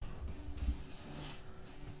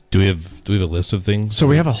we have a list of things? So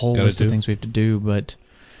we have a whole list of things we have to do, but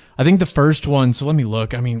I think the first one, so let me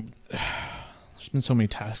look. I mean, there's been so many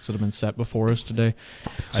tasks that have been set before us today.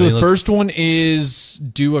 So the first one is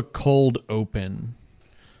do a cold open.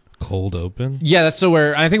 Cold open? Yeah, that's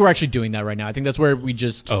where I think we're actually doing that right now. I think that's where we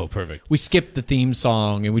just perfect. We skip the theme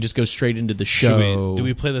song and we just go straight into the show. Do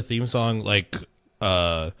we play the theme song like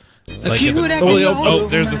there's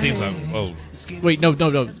the theme song. Oh. Wait, no.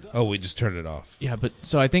 Oh, we just turned it off. Yeah, but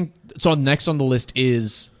so I think next on the list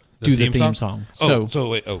is do the theme song. Oh, so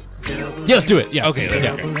wait. Oh. Yeah, let's do it. Yeah. Okay.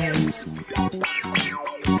 Double heads.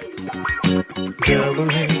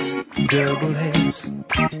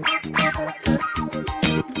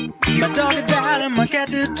 My dog died and my cat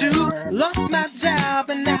did too. Lost my job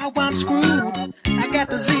and now I'm screwed. I got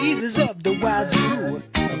diseases up the wazoo,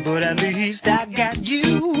 but at least I got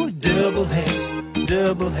you. Double heads.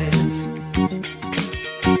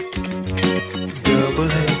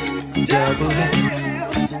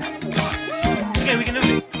 Okay, we can do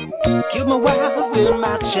it. Killed my wife and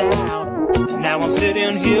my child. Now I'm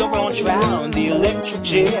sitting here on trial in the electric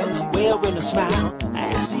chair, wearing a smile.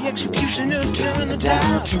 I asked the executioner to turn the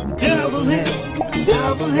dial to double heads.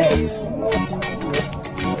 Double heads.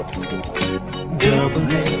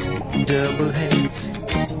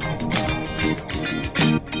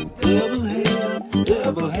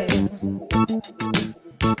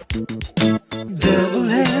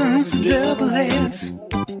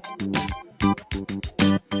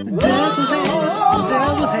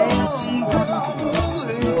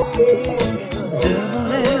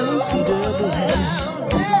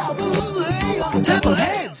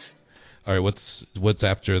 All right, what's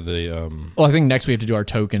after the Well, I think next we have to do our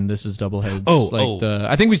token. This is double heads.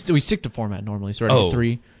 I think we stick to format normally. So ready?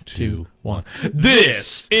 3, 2, 1.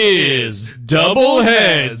 This is Double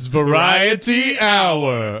Heads Variety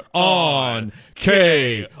Hour on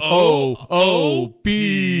KOOP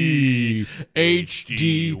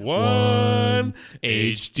HD1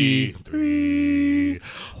 HD3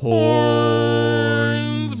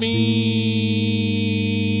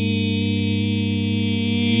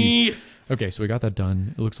 Hornsby. Okay, so we got that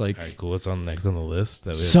done. It looks like. All right, cool. What's next on the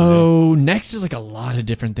list? So next is like a lot of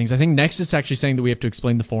different things. I think next is actually saying that we have to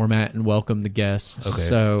explain the format and welcome the guests. Okay.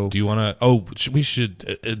 So do you want to? Oh, we should.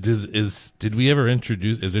 Did we ever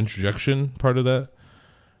is introduction part of that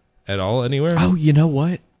at all anywhere? Oh, you know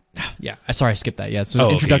what? Yeah, sorry, I skipped that. Yeah, so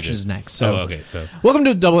introduction is next. So, So welcome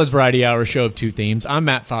to Double Heads Variety Hour, show of two themes. I'm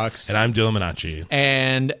Matt Fox, and I'm Dylan Minacci.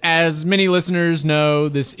 And as many listeners know,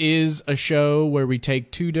 this is a show where we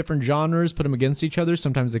take two different genres, put them against each other.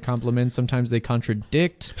 Sometimes they complement, sometimes they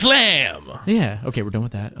contradict. Slam. Yeah. Okay, we're done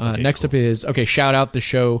with that. Next up is shout out the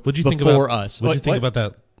show. What do you think about us? What do you think about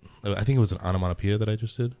that? I think it was an onomatopoeia that I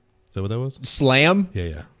just did. Is that what that was? Slam.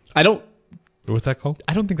 Yeah. What's that called?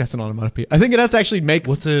 I don't think that's an onomatopoeia. I think it has to actually make.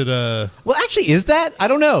 What's it? Well, actually, is that? I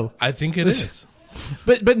don't know. I think it is.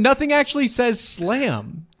 But nothing actually says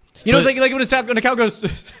slam. You know, it's like when a cow goes.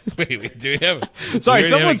 Wait. Do we have? Sorry,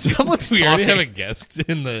 someone's talking. We already have a guest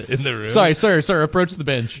in the room. Sorry, sir. Approach the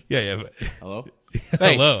bench. Yeah. Hello.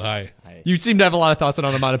 Hey, hello. Hi. You seem to have a lot of thoughts on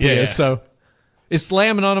onomatopoeias. Yeah. So, is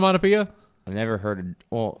slam an onomatopoeia? I've never heard.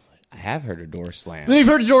 I have heard a door slam. Then you've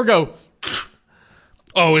heard a door go.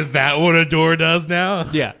 Oh, is that what a door does now?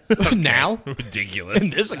 Yeah. Now? Ridiculous. In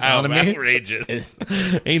this economy. Outrageous.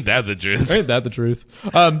 Ain't that the truth? Ain't that the truth?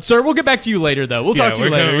 Sir, we'll get back to you later, though. We'll talk to you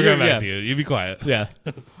later. We're going back to you. You be quiet. Yeah.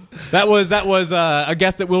 That was a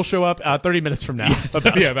guest that will show up 30 minutes from now.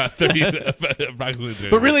 About 30, approximately 30.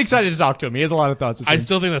 But really excited to talk to him. He has a lot of thoughts. I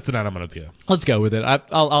still think that's an onomatopoeia. Let's go with it. I'll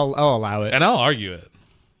allow it. And I'll argue it.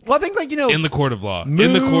 Well, I think in the court of law,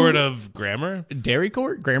 in the court of grammar, dairy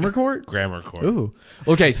court, grammar court, grammar court. Ooh.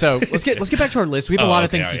 Okay, so let's get back to our list. We have a lot of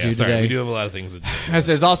things to do today. We do have a lot of things to do.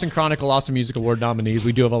 As Austin Chronicle, Austin Music Award nominees,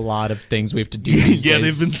 we do have a lot of things we have to do. These days.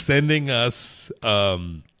 They've been sending us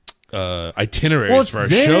itineraries for our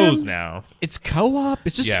shows now. It's co-op.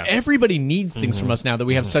 It's just everybody needs things from us now that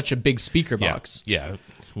we have such a big speaker box. Yeah.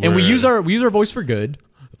 And we use our voice for good.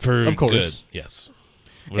 Of course. Good. Yes.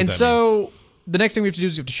 And so the next thing we have to do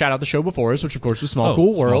is we have to shout out the show before us, which of course was Small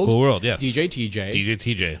Cool World. Small Cool World, yes. DJ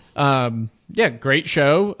TJ. Yeah, great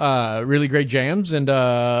show. Really great jams and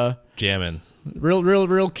jammin'.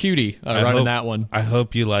 Real cutie running that one. I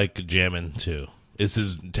hope you like jammin' too. It's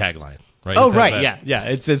his tagline. right? Oh, He says right. that. Yeah.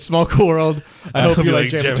 It's Small Cool World. I hope I'll you be like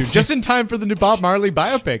like, Jam Jam- Tune. Just in time for the new Bob Marley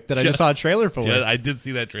biopic that I just saw a trailer for. Yeah, I did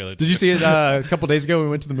see that trailer. Did you see it a couple days ago when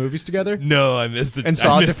we went to the movies together? No, I missed the And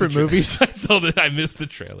saw I missed different the tra- movies? I missed the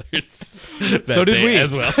trailers. So did we.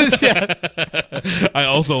 as well. Yeah. I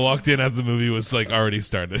also walked in as the movie was like already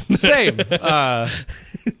started. Same.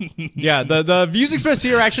 Yeah, the views expressed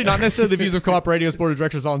here are actually not necessarily the views of Co-op Radio's board of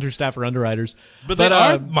directors, volunteer staff, or underwriters. But they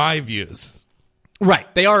are my views. Right,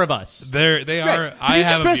 they are of us. They Right. are. The I views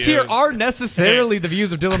have expressed a view here are necessarily the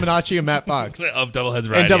views of Dylan Minacci and Matt Fox of Doubleheads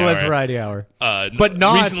Variety and Doubleheads Hour. Variety Hour. But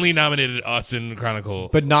not- recently nominated Austin Chronicle.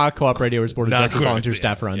 But not Co-op Radio's board of Not directors, correct, volunteer yeah,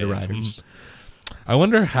 staff, or yeah, yeah. underwriters. I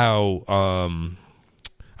wonder how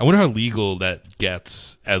legal that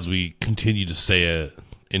gets as we continue to say it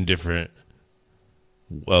in different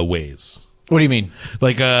ways. What do you mean?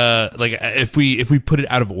 Like if we put it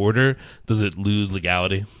out of order, does it lose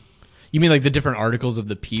legality? You mean like the different articles of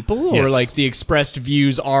the people, or Yes. like the expressed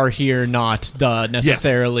views are here, not the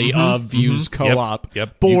necessarily of views co-op, Yep.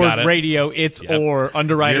 You board, got it. radio, its Yep. or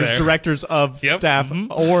underwriters, You're there. directors of Yep. staff,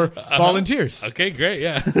 or volunteers. Okay, great,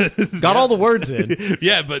 yeah. Got all the words in.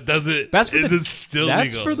 Yeah, but does it? That's for is the, it still that's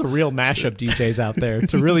legal? for the real mashup DJs out there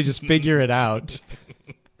to really just figure it out.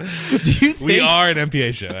 Do you think We are an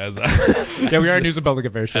MPA show, as Yeah, we are a news and public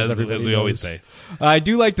affairs show, as we always say. I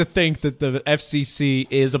do like to think that the FCC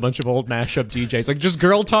is a bunch of old mashup DJs, like just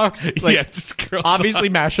girl talks. Like, Yeah, just girl obviously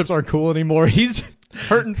mashups aren't cool anymore. He's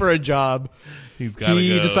hurting for a job. He's got. He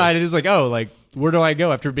go. decided he's like, oh, like where do I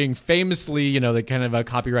go after being famously, the kind of a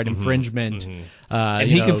copyright infringement. and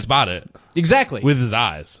he can spot it exactly with his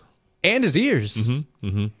eyes, and his ears.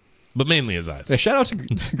 but mainly his eyes. Yeah, shout out to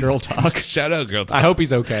Girl Talk. Shout out, girl. I hope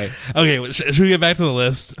he's okay. Okay, well, should we get back to the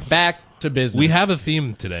list? Back to business. We have a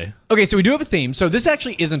theme today. Okay, so we do have a theme. So this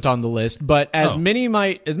actually isn't on the list, but as many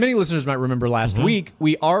listeners might remember last week,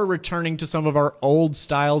 we are returning to some of our old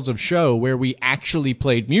styles of show where we actually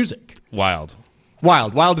played music. Wild.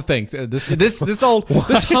 Wild to think. This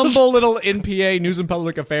humble little NPA News and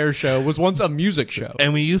Public Affairs show was once a music show.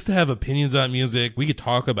 And we used to have opinions on music. We could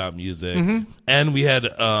talk about music, and we had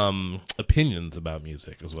opinions about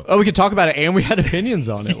music as well. Oh, we could talk about it, and we had opinions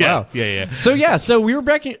on it. Yeah, Wow. yeah. So we were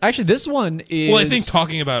breaking. Actually, this one is. Well, I think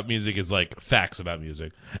talking about music is like facts about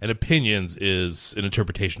music, and opinions is an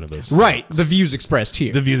interpretation of those. right. facts. The views expressed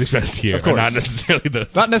here. The views expressed here Of course. are not necessarily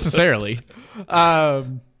those. Not necessarily.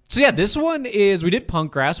 So yeah, this one is we did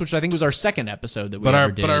Punk Grass, which I think was our second episode that we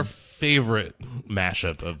ever did. But our favorite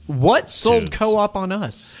mashup of What sold tunes. Co-op on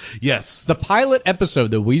us? Yes. The pilot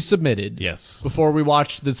episode that we submitted. Yes. Before we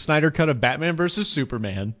watched the Snyder cut of Batman versus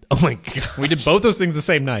Superman. Oh my god. We did both those things the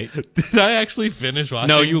same night. Did I actually finish watching?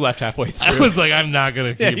 No, you left halfway I through. was like, I'm not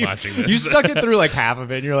gonna keep you, watching this. You stuck it through like half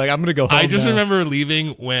of it, and you're like, I'm gonna go home I just now. remember leaving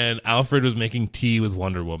when Alfred was making tea with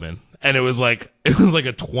Wonder Woman, and it was like a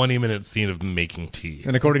 20-minute scene of making tea.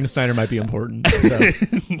 And according to Snyder, might be important. So.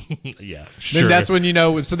 Yeah, Then sure. that's when you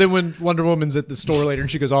know. So then when Wonder Woman's at the store later and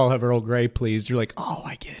she goes, "Oh, I'll have Earl Grey, please." You're like, "Oh,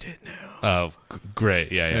 I get it now." Oh,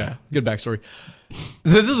 great. Yeah. Yeah, good backstory.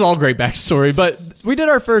 This is all great backstory, but we did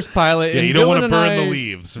our first pilot. Yeah, and you don't Dylan want to and burn I- the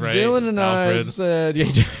leaves, right? Dylan and I Alfred? said, "Yeah,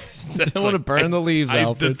 you don't want to burn the leaves,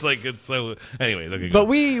 Alfred." It's like it's so. Anyways, okay. But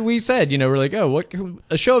we said, we're like, oh, what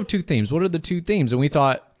a show of two themes. What are the two themes? And we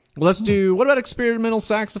thought, well, let's do what about experimental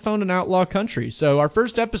saxophone and outlaw country? So our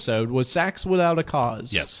first episode was Sax Without a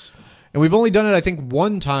Cause. yes, And we've only done it, I think,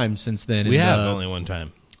 one time since then. we in have the, only one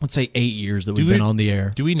time. let's say 8 years that we've we- been on the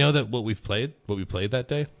air. Do we know that what we played that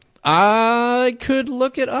day? I could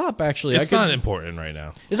look it up, actually. It's not important right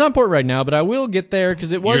now. It's not important right now, but I will get there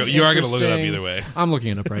because it was. You are going to look it up interesting. either way. I'm looking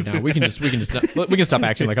it up right now. We can stop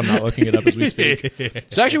acting like I'm not looking it up as we speak.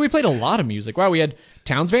 So actually, we played a lot of music. Wow, we had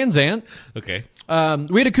Towns Van Zandt. Okay.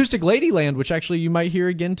 We had Acoustic Ladyland, which actually you might hear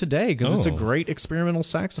again today because it's a Oh. great experimental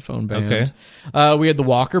saxophone band. Okay. We had the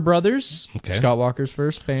Walker Brothers, Okay. Scott Walker's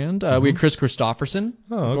first band. We had Chris Christopherson,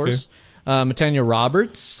 of okay. course. Matanya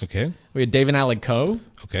Roberts. Okay. We had David Alec Coe.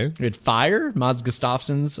 Okay. We had Fire, Mads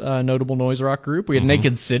Gustafson's notable noise rock group. We had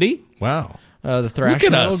Naked City, Wow. the thrash Look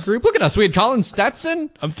at metal us. group. Look at us. We had Colin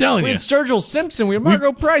Stetson. I'm telling We you. had Sturgill Simpson. We had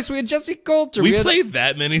Margot Price. We had Jesse Coulter. We had played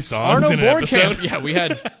that many songs Arno in an episode. Borkamp. Yeah, we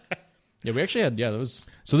had. Yeah, we actually had. Yeah, that was.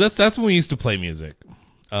 So that's when we used to play music,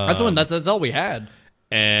 That's one. That's all we had.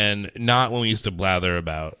 and not when we used to blather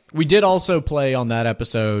about. We did also play on that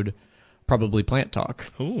episode, probably Plant Talk,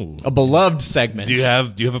 Ooh. a beloved segment. Do you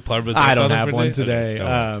have a part of I don't have one today.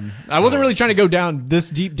 I wasn't really trying to go down this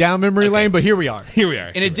deep down memory lane, but here we are. Here we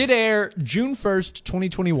are. And it did air June 1st,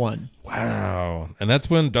 2021. Wow. And that's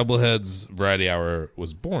when Doubleheads Variety Hour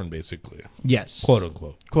was born, basically. Yes. Quote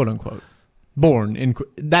unquote. Quote unquote. Born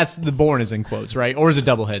that's the born is in quotes, right? Or is it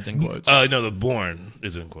double heads in quotes? No, the born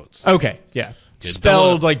is in quotes. Okay, yeah.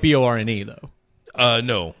 Spelled like BORNE though.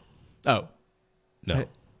 No. Oh. No.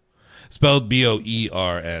 Spelled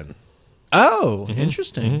BOERN. Oh,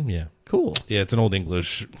 interesting. Yeah. Cool. Yeah, it's an old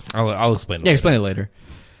English. I'll explain it. Yeah, explain it later.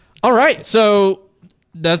 All right, so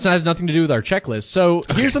that has nothing to do with our checklist. So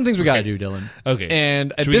here's some things we got to do, Dylan. Okay.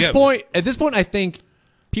 And at this point, I think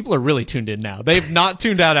people are really tuned in now. They've not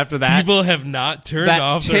tuned out after that. People have not turned that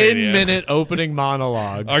off the radio. 10-minute opening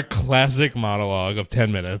monologue. Our classic monologue of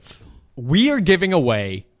 10 minutes. We are giving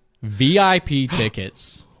away VIP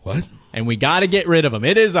tickets. What? And we got to get rid of them.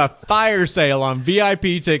 It is a fire sale on VIP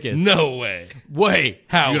tickets. No way. Wait.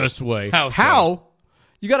 How? Yes way. How so? How?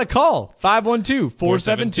 You got to call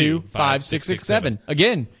 512-472-5667.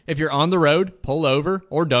 Again, if you're on the road, pull over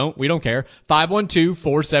or don't. We don't care.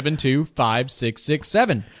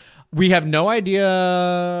 512-472-5667. We have no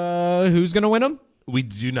idea who's going to win them. We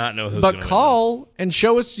do not know who's But gonna call win them. and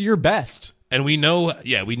show us your best. And we know,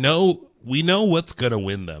 we know what's going to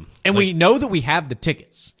win them. And we know that we have the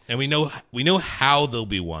tickets. And we know how they'll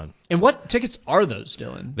be won. And what tickets are those,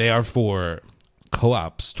 Dylan? They are for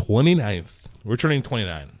Co-op's 29th. We're turning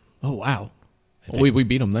 29. Oh, wow. We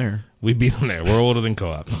beat them there. We beat them there. We're older than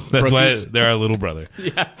Co-op. That's why they're our little brother.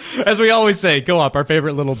 Yeah. As we always say, Co-op, our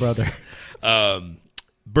favorite little brother.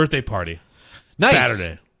 Birthday party. Nice.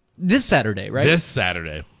 Saturday. This Saturday, right? This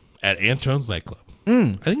Saturday at Antone's Nightclub.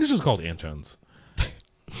 I think it's just called Antone's.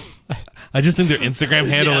 I just think their Instagram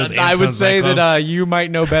handle is Antone's I would say Nightclub. that you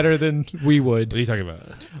might know better than we would. What are you talking about?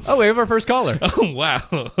 Oh, we have our first caller. Oh,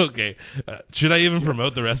 wow. Okay. Should I even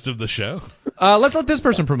promote the rest of the show? Let's let this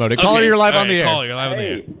person promote it. Caller, you're live on the air. Caller, you're live on the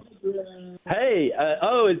air. Hey,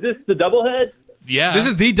 is this the Doublehead? Yeah. This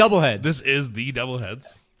is the Doubleheads. This is the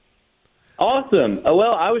Doubleheads. Awesome.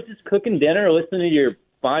 Well, I was just cooking dinner, listening to your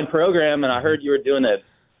fine program, and I heard you were doing a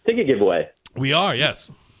ticket giveaway. We are,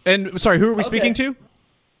 yes. And sorry, who are we speaking to?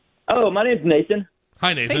 Oh, my name's Nathan.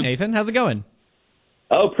 Hi, Nathan. Hey, Nathan. How's it going?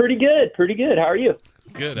 Oh, pretty good. Pretty good. How are you?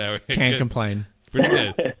 Good. Can't good. complain. Pretty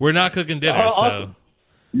good. We're not cooking dinner, so. Awesome.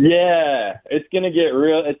 Yeah, it's gonna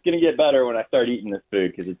get better when I start eating this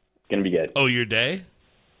food because it's gonna be good. Oh, your day?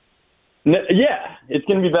 Yeah, it's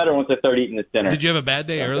gonna be better once I start eating this dinner. Did you have a bad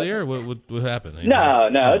day earlier? What happened? No,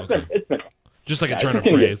 Oh, it's been just like a Yeah, turn of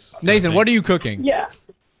it's gonna phrase. Nathan, what are you cooking? yeah.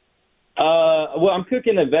 Well, I'm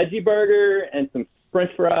cooking a veggie burger and some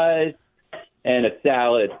French fries and a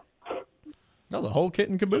salad. Oh, the whole kit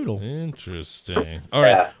and caboodle. Interesting. All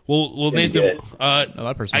right. Yeah. Well, Pretty Nathan. good.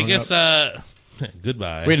 that person I hung guess. up.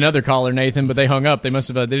 Goodbye. We had another caller, Nathan, but they hung up. They must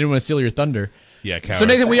have. They didn't want to steal your thunder. Yeah, cowards. So,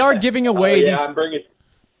 Nathan, we are giving away yeah, these.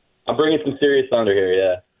 I'm bringing some serious thunder here.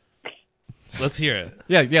 Yeah. Let's hear it.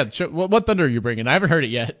 Yeah. What thunder are you bringing? I haven't heard it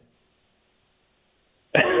yet.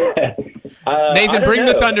 Nathan, bring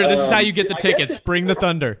the thunder. This is how you get the tickets. Bring the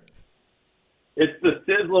thunder. It's the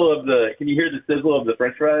sizzle of the. Can you hear the sizzle of the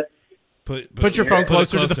French fries? Put your phone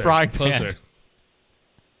closer to the frying pan. Closer.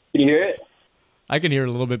 Can you hear it? I can hear it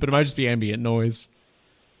a little bit, but it might just be ambient noise.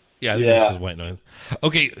 Yeah, I think this is white noise.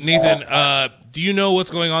 Okay, Nathan, do you know what's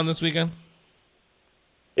going on this weekend?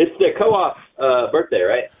 It's the Co-op birthday,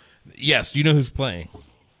 right? Yes. Do you know who's playing?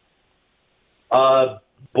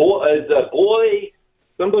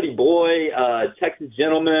 Texas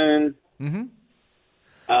Gentleman. Mm-hmm.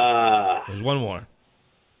 There's one more.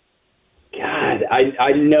 God,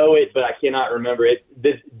 I know it, but I cannot remember it.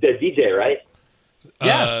 The DJ, right?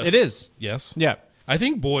 Yeah, it is. Yes. Yeah. I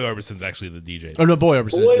think Boy Orbison's actually the DJ. Oh, no, Boy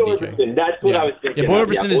Orbison Boy is the Orbison. DJ. That's what Yeah. I was thinking. Yeah, Boy of.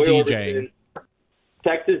 Orbison is Boy DJing. Orbison,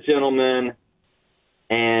 Texas Gentleman,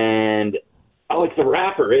 and it's the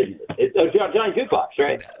rapper, isn't it? It's Johnny Jukebox,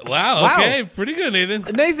 right? Wow. Wow. Okay. Pretty good, Nathan.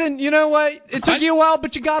 Nathan, you know what? It took you a while,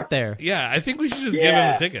 but you got there. Yeah, I think we should just give him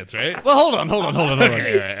Yeah. the tickets, right? Well, hold on. Okay, all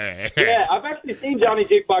right. Yeah, I've actually seen Johnny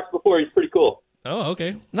Jukebox before. He's pretty cool. Oh,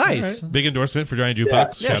 okay. Nice. All right. Big endorsement for Johnny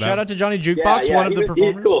Jukebox. Yeah, shout out to Johnny Jukebox, Yeah, one of the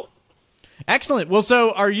performers. He's cool. Excellent. Well,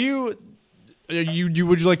 so would you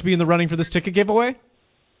like to be in the running for this ticket giveaway?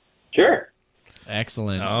 Sure.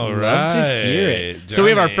 Excellent. All Love to hear it. right, So we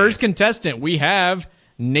have our Johnny. first contestant. We have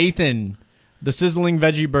Nathan, the sizzling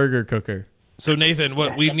veggie burger cooker. So, Nathan,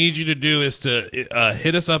 what we need you to do is to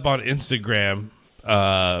hit us up on Instagram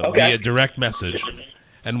Okay. via direct message,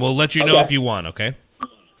 and we'll let you know Okay. if you won, okay?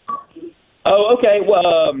 Oh, okay.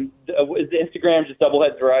 Well, is the Instagram just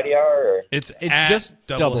Doubleheads Variety Hour or It's It's just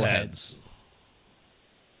Doubleheads.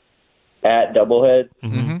 at Doubleheads?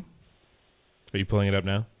 Mm-hmm. Are you pulling it up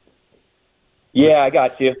now? Yeah, I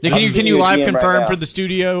got you. Can I'm you sending live a DM right confirm now. for the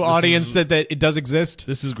studio audience that it does exist?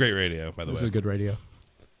 This is great radio, by the This way. is good radio.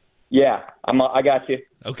 Yeah, I got you.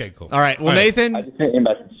 Okay, cool. All right. Well, All right. Nathan, I just sent you a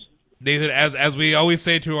message. Nathan, as we always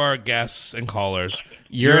say to our guests and callers,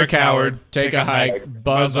 You're a coward. Take a hike.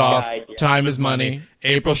 Buzz off. Time is money.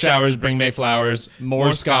 April showers bring May flowers.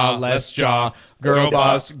 More ska, less jaw. Girl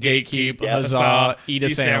boss, gatekeep, huzzah. Eat a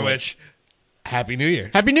sandwich. Happy New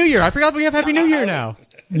Year. Happy New Year. I forgot we have Happy New Year now.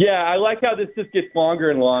 Yeah, I like how this just gets longer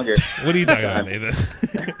and longer. What are you talking about, Nathan?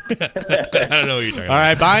 I don't know what you're talking about. All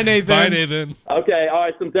right, bye, Nathan. Bye, Nathan. Okay, all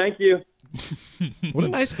right, so thank you. What a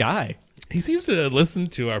nice guy. He seems to listen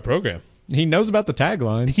to our program. He knows about the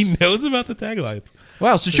taglines. He knows about the taglines.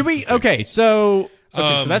 Wow. So should we? Okay. So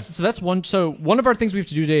that's one. So one of our things we have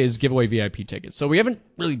to do today is give away VIP tickets. So we haven't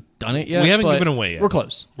really done it yet. We haven't but given away yet. We're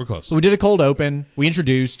close. We're close. So we did a cold open. We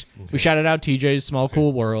introduced. Okay. We shouted out TJ's Small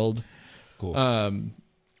Cool World. Cool.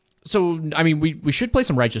 So I mean, we should play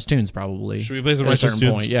some Righteous Tunes probably. Should we play some at Righteous a certain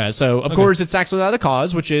Tunes? point? Yeah. So of course it's Sax Without a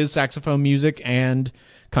Cause, which is saxophone music and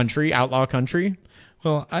country, outlaw country.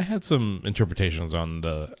 Well, I had some interpretations on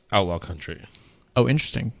the outlaw country. Oh,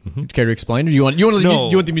 interesting. Care to explain? Or you want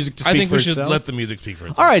the music to speak for itself? I think we should let the music speak for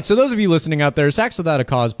itself. All right, so those of you listening out there, Sax Without a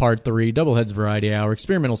Cause Part 3, Doubleheads Variety Hour,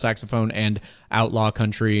 experimental saxophone, and outlaw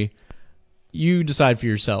country. You decide for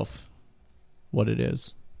yourself what it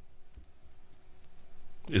is.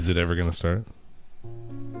 Is it ever going to start?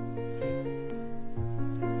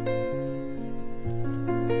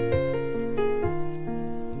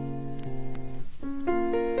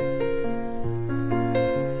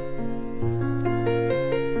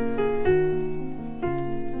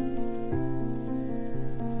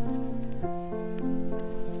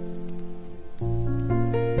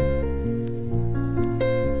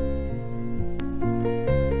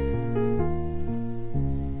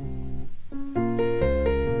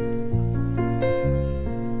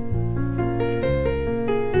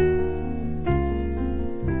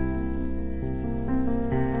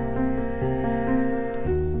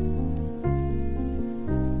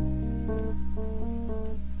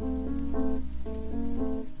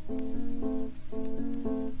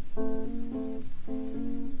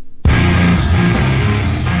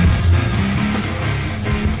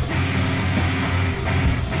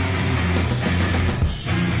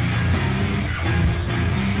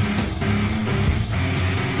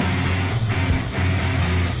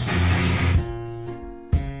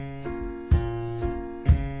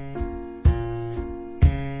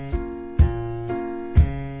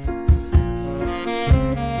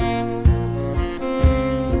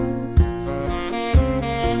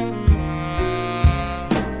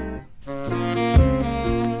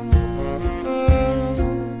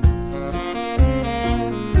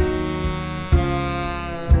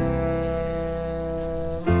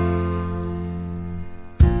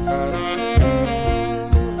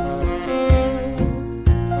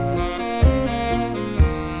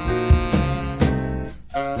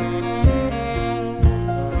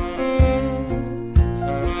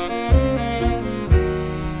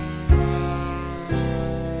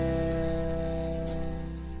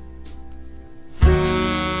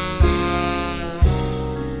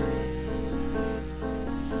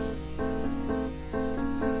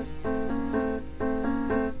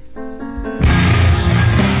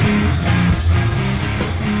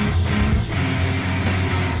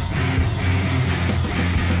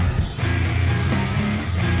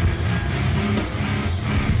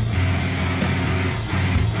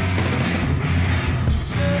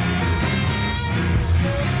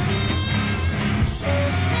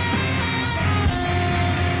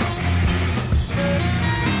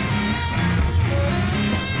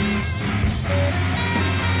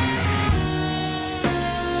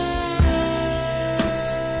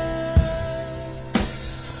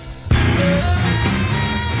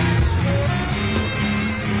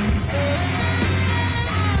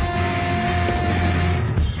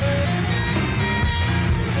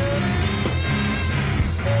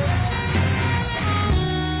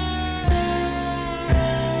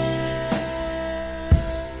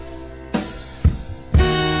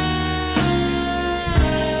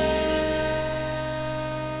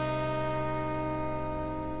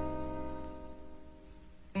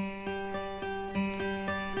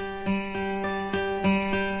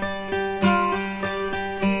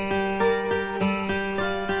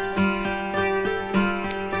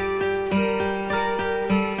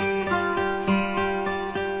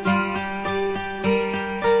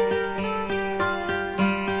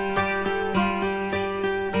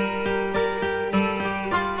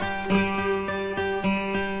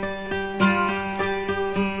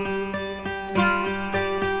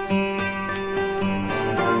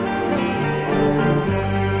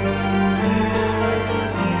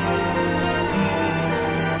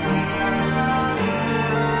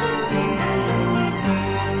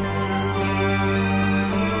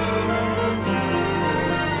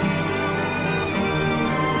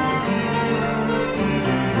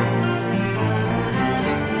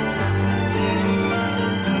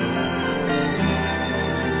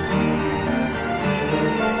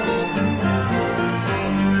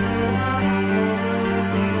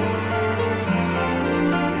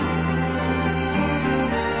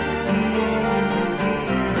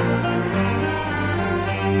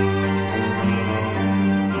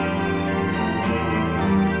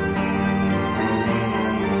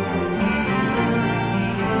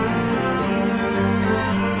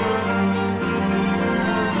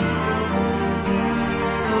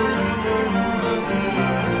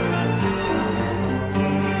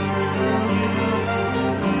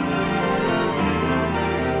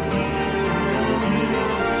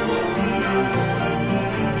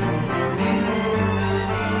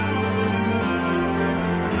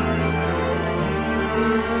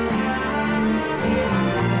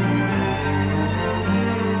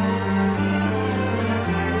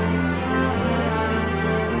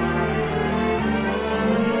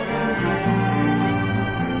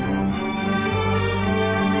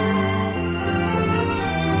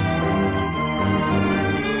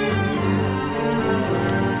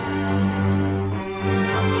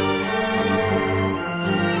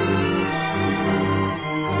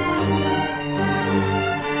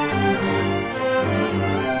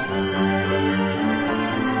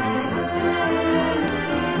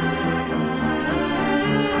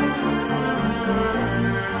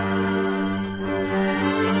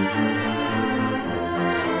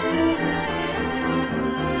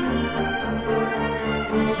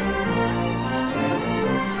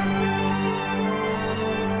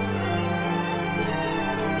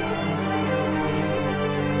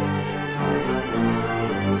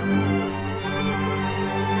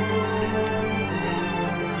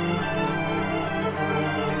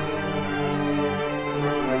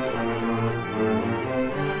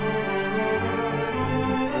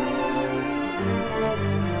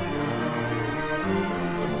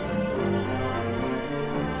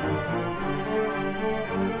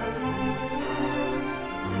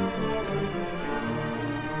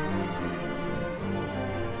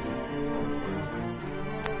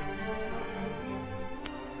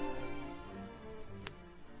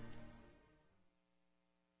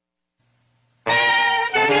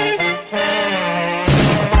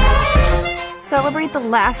 Celebrate the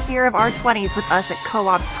last year of our 20s with us at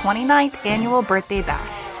Co-op's 29th annual birthday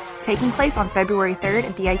bash, taking place on February 3rd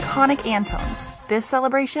at the iconic Antones. This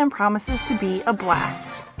celebration promises to be a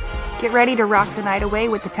blast. Get ready to rock the night away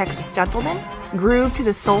with the Texas Gentlemen, groove to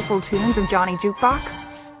the soulful tunes of Johnny Jukebox,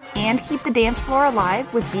 and keep the dance floor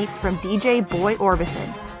alive with beats from DJ Boy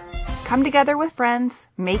Orbison. Come together with friends,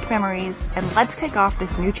 make memories, and let's kick off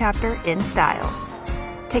this new chapter in style.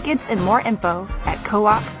 Tickets and more info at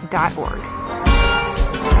coop.org.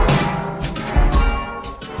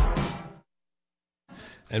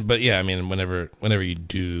 But yeah, I mean, whenever you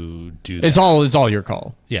do that, It's all your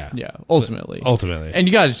call. Yeah. Ultimately. And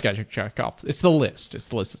you just gotta check off. It's the list. It's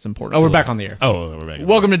the list that's important. Oh, we're back on the air. Oh, we're back.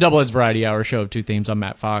 Welcome to Double Heads Variety Hour, show of two themes. I'm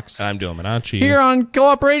Matt Fox. I'm Dylan Minacci. Here on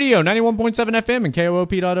Co-op Radio, 91.7 FM and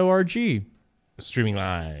KOOP.org. Streaming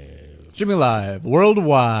live.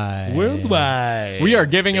 Worldwide. We are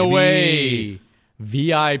giving baby. away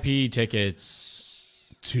VIP tickets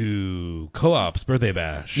to Co-op's birthday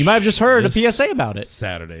bash. You might have just heard a this PSA about it.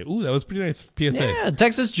 Saturday. Ooh, that was a pretty nice PSA. Yeah,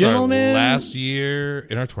 Texas It's our Gentlemen. last year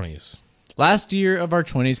in our 20s. Last year of our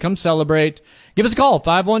 20s. Come celebrate. Give us a call,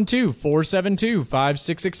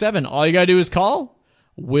 512-472-5667. All you got to do is call.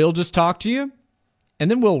 We'll just talk to you,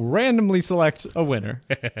 and then we'll randomly select a winner.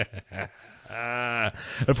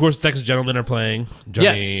 Of course, Texas Gentlemen are playing.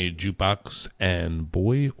 Johnny Jukebox and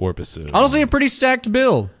Boy Orbison. Honestly, a pretty stacked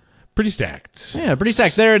bill. Pretty stacked. Yeah, pretty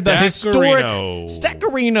stacked. They're at the historic Stackarino.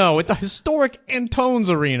 Stackarino at the historic Antones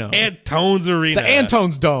Arena. Antones Arena. The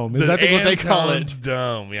Antones Dome is I think what they call Antones it.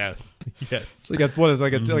 Dome, yes. Yes. It's like a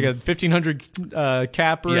 1,500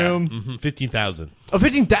 cap room. Yeah. 15,000. Oh,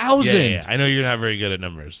 15,000. Yeah. I know you're not very good at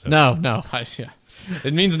numbers. So. No.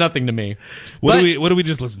 It means nothing to me. What do we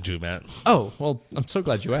just listen to, Matt? Oh, well, I'm so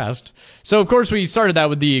glad you asked. So, of course, we started that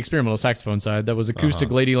with the experimental saxophone side. That was Acoustic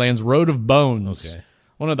Ladyland's Road of Bones. Okay.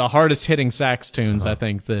 One of the hardest hitting sax tunes, I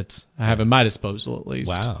think, that I have at my disposal, at least.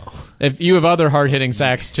 Wow. If you have other hard hitting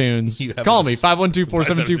sax tunes, call me,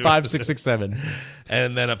 512-472-5667.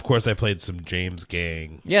 And then, of course, I played some James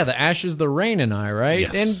Gang. Yeah, the Ashes, the Rain and I, right?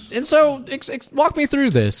 Yes. And so, walk me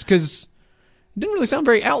through this, because it didn't really sound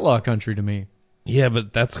very outlaw country to me. Yeah,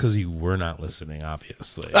 but that's because you were not listening,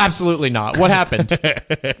 obviously. Absolutely not. What happened?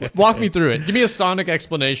 Walk me through it. Give me a sonic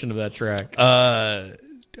explanation of that track.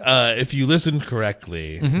 If you listened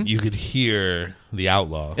correctly, you could hear the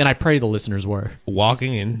outlaw. And I pray the listeners were.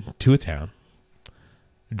 Walking into a town,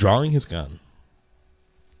 drawing his gun.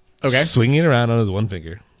 Okay. Swinging it around on his one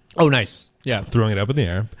finger. Oh, nice. Yeah. Throwing it up in the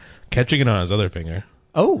air. Catching it on his other finger.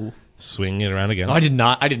 Oh. Swinging it around again. Oh, I did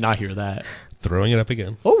not hear that. Throwing it up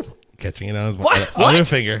again. Oh. Catching it on his What? other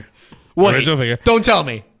finger. Wait, finger. don't tell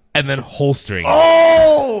me. And then holstering it.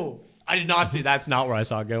 Oh! I did not see. That's not where I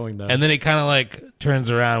saw it going, though. And then he kind of like turns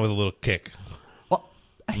around with a little kick. What?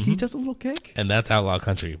 He does a little kick? And that's Outlaw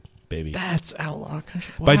Country, baby. That's Outlaw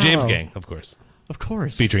Country. Wow. By James Gang, of course. Of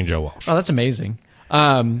course. Featuring Joe Walsh. Oh, that's amazing.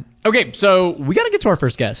 Okay, so we got to get to our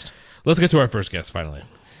first guest. Let's get to our first guest, finally.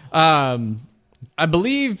 I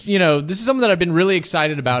believe, this is something that I've been really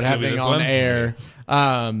excited about having on air.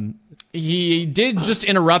 He did just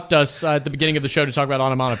interrupt us at the beginning of the show to talk about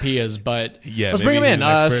onomatopoeias, but let's bring him in.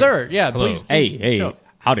 Sir, please. Hey.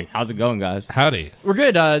 Howdy. How's it going, guys? Howdy. We're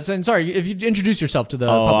good. And sorry, if you introduce yourself to the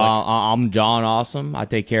public. I'm John Awesome. I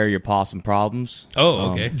take care of your possum problems.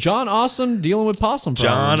 Oh, okay. John Awesome dealing with possum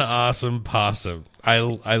problems. John Awesome Possum. I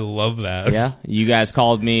love that. Yeah, you guys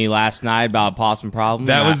called me last night about possum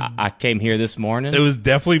problems. I came here this morning. It was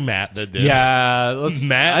definitely Matt that did. Yeah,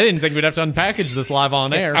 Matt. I didn't think we'd have to unpackage this live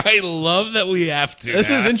on air. I love that we have to.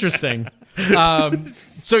 This is interesting.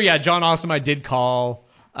 So yeah, John Awesome. I did call.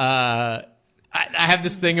 I have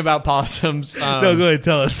this thing about possums. No, go ahead,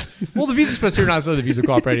 tell us. Well, the views expressed here are not so the views of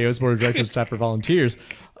Co-op Radio's board of directors, staff, or volunteers.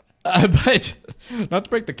 But not to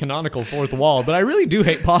break the canonical fourth wall, but I really do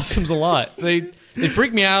hate possums a lot. They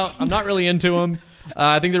freak me out. I'm not really into them.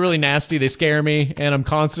 I think they're really nasty. They scare me, and I'm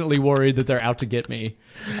constantly worried that they're out to get me.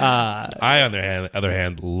 I, on the other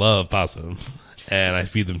hand, love possums, and I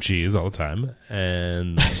feed them cheese all the time,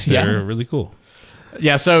 and they're really cool.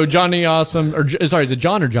 Yeah, so Johnny Awesome, is it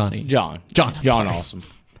John or Johnny? John Awesome.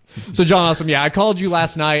 So John Awesome, I called you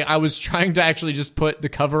last night. I was trying to actually just put the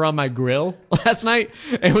cover on my grill last night,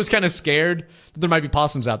 and was kind of scared that there might be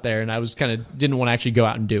possums out there, and I was didn't want to actually go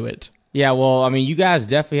out and do it. Yeah, well, I mean, you guys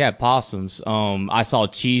definitely had possums. I saw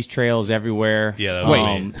cheese trails everywhere. Yeah.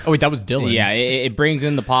 Wait, that was Dylan. Yeah, it brings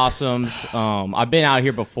in the possums. I've been out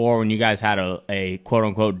here before when you guys had a quote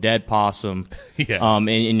unquote dead possum. Yeah.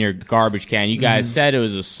 In your garbage can. You guys said it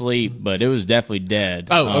was asleep, but it was definitely dead.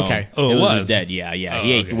 Oh, okay. Oh, it it was was? dead. Yeah. Oh,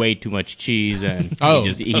 He ate okay. way too much cheese and Oh.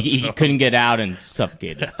 he couldn't get out and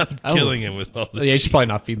suffocated. Killing him with all the Yeah, you should probably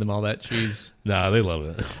not feed them all that cheese. Nah, they love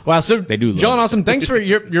it. Wow, so They do love John it. Awesome, thanks for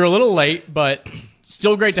you're a little late, but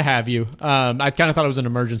still great to have you. I kind of thought it was an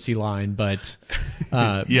emergency line, but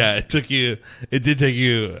Yeah, it did take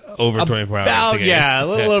you over 24 hours. about to get a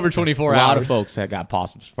little over 24 A lot hours. of folks that got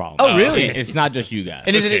possums problems. Oh, really? It's not just you guys.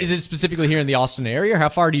 And is Okay. it specifically here in the Austin area, or how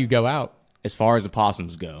far do you go out? As far as the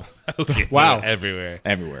possums go, Okay, so Wow. everywhere.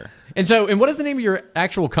 everywhere. And what is the name of your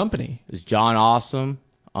actual company? It's John Awesome.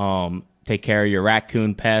 Take care of your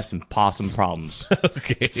raccoon pests and possum problems.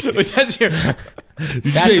 Okay. That's your.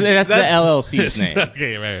 That's the LLC's name.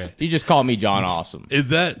 Okay, right. You just call me John Awesome. Is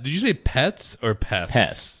that? Did you say pets or pests?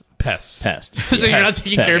 Pests. Pest. Pest. So you're not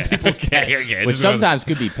taking care of people's Okay, pets. okay. Which sometimes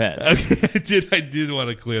could be pets. I did want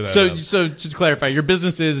to clear that So up. just to clarify, your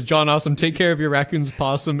business is John Awesome. Take care of your raccoons,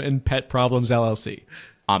 possum, and pet problems LLC.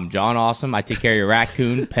 I'm John Awesome. I take care of your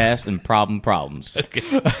raccoon, pests, and problems.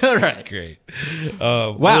 All right. Great.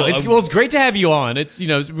 Wow, well, it's great to have you on. It's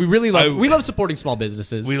we really love supporting small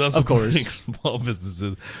businesses. we love of course. supporting small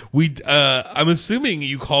businesses. I'm assuming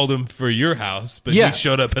you called him for your house, but Yeah. he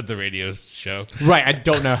showed up at the radio show. Right. I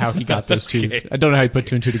don't know how he got those two. Okay. I don't know how he put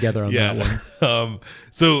two and two together on that one. Yeah.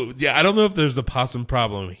 So yeah, I don't know if there's a possum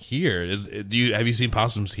problem here. Have you seen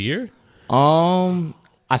possums here?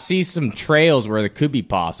 I see some trails where there could be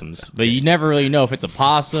possums, but you never really know if it's a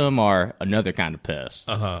possum or another kind of pest.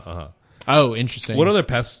 Oh, interesting. What other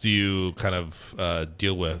pests do you kind of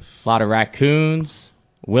deal with? A lot of raccoons,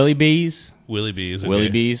 willy bees. Willy bees. Okay.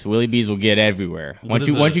 Willy bees will get everywhere. Once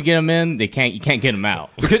is you get them in, you can't get them out.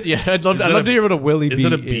 Yeah, I'd love to hear what a willy Is bee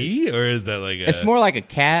that a bee or is that like a? It's more like a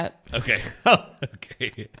cat. Okay.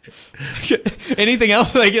 Okay. Anything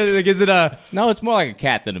else? Like is it a? No, it's more like a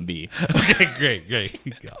cat than a bee. Okay. Great.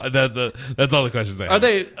 That's all the questions I have. Are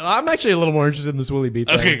they? I'm actually a little more interested in this willy bee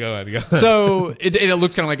thing. Okay, go on. So it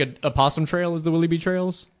looks kind of like a possum trail. Is the willy bee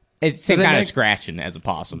trails? It's the same they kind make- of scratching as a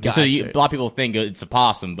possum. Gotcha. So a lot of people think it's a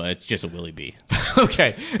possum, but it's just a willy bee.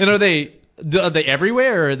 Okay. And are they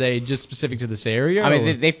everywhere, or are they just specific to this area? I mean,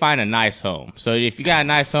 or- they find a nice home. So if you got a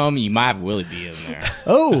nice home, you might have a willy bee in there.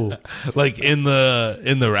 oh, Like in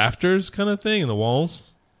the rafters kind of thing, in the walls.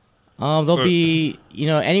 They'll be,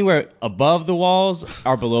 anywhere above the walls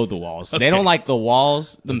or below the walls. They don't like the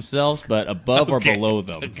walls themselves, but above or below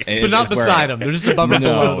them. but not beside them. They're just above or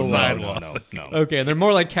below the walls. No. Okay, and they're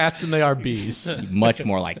more like cats than they are bees. Much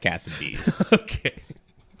more like cats and bees. Okay.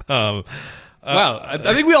 Wow, I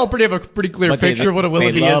think we all have a pretty clear But they- picture of what a willy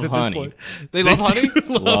they bee is love at honey. this point. They love honey.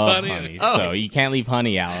 Love honey. So you can't leave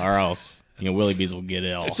honey out, or else willy bees will get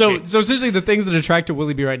ill. So essentially, the things that attract a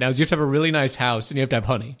willy bee right now is you have to have a really nice house and you have to have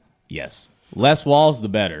honey. yes, less walls the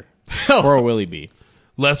better for a willy bee.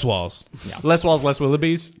 Less walls. Less walls, less willy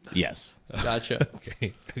bees. Yes, Gotcha.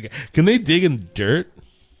 Okay. Can they dig in dirt?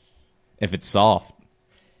 if it's soft.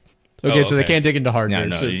 Okay, so they okay. can't dig into hard No, dirt.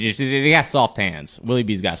 no, So- they got soft hands. Willy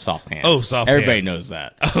bees got soft hands. Oh, soft Everybody hands. knows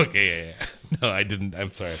that. Okay. Yeah. No, I didn't.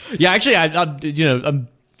 I'm sorry. yeah, actually, I'm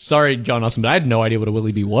sorry, John Austin, but I had no idea what a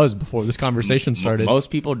willy bee was before this conversation started. Most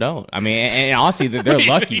people don't. I mean, and honestly, they're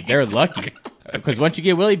lucky. They're lucky because once you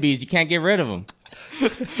get willy bees, you can't get rid of them. I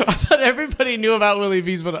thought everybody knew about willy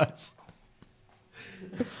bees but us.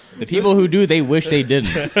 The people who do, they wish they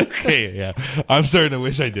didn't. Okay. Yeah. I'm starting to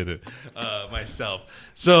wish I did it myself.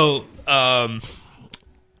 So,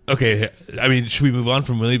 okay. I mean, should we move on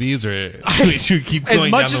from willy bees, or should we keep going?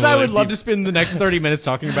 As much down as the I willy would love bee- to spend the next 30 minutes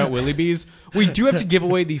talking about willy bees, we do have to give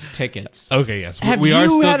away these tickets. Okay. Yes. Have we are you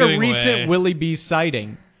still had a giving recent away- willy bee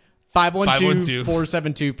sighting?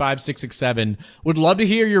 512-472-5667. Would love to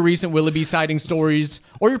hear your recent willy bee sighting stories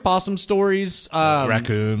or your possum stories.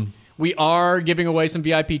 raccoon? We are giving away some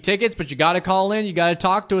VIP tickets, but you got to call in. You got to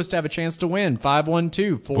talk to us to have a chance to win.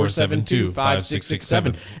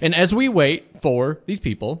 512-472-5667. And as we wait for these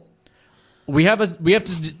people, we have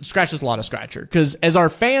to scratch this lot of scratcher, because as our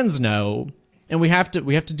fans know, and we have to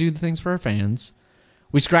do the things for our fans.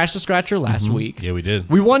 We scratched the scratcher last week. Yeah, we did.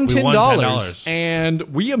 We won We $10, won $10. and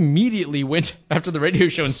we immediately went after the radio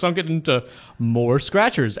show and sunk it into more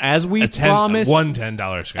scratchers, as we promised. One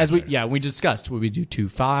 $10 scratcher. We discussed, would we do 2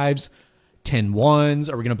 5s, 10 1s?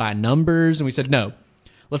 Are we going to buy numbers? And we said no.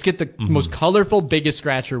 Let's get the most colorful, biggest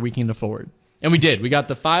scratcher we can afford, and we did. We got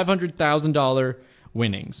the $500,000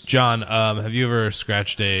 winnings. John, have you ever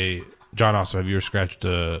scratched a John Austin, have you ever scratched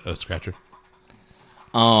a scratcher?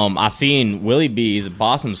 I've seen Willie B's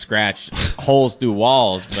Boston scratch holes through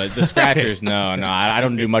walls, but the scratchers, no, I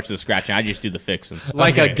don't do much of the scratching. I just do the fixing.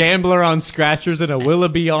 Like a gambler on scratchers and a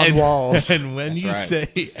Willoughby on walls. And when you say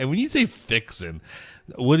fixing,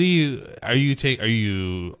 what do you are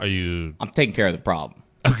you I'm taking care of the problem.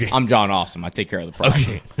 Okay. I'm John Austin. I take care of the problem.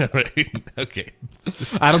 Okay. All right. Okay.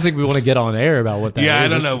 I don't think we want to get on air about what that is. Yeah, I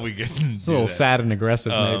don't know if we can. It's a little sad and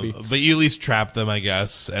aggressive, maybe. But you at least trap them, I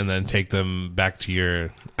guess, and then take them back to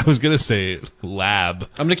your. I was gonna say lab.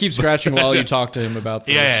 I'm gonna keep scratching while you talk to him about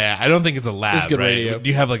this. Yeah. I don't think it's a lab. It's good right? radio.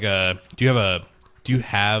 Do you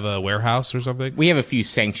have a warehouse or something? We have a few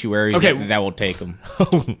sanctuaries that will take them.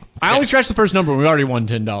 I only scratched the first number and we already won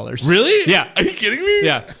 $10. Really? Yeah. Are you kidding me?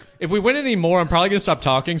 Yeah. If we win any more, I'm probably going to stop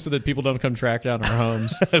talking so that people don't come track down our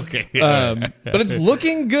homes. Okay. But it's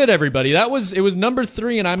looking good, everybody. It was number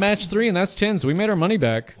 3, and I matched 3, and that's 10, so we made our money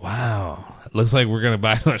back. Wow. Looks like we're going to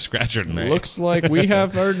buy another scratcher tonight. Looks like we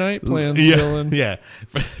have our night plans, yeah, Dylan. Yeah.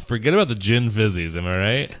 Forget about the gin fizzies, am I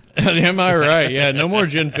right? Am I right? Yeah, no more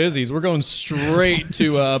gin fizzies. We're going straight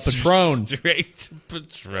to Patron. Straight to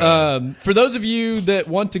Patron. For those of you that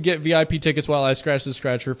want to get VIP tickets while I scratch the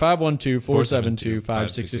scratcher,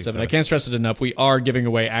 512-472-5667. I can't stress it enough. We are giving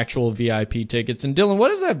away actual VIP tickets. And Dylan, what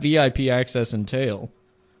does that VIP access entail?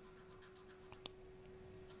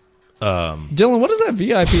 Dylan, what does that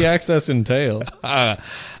VIP access entail?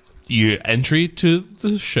 You entry to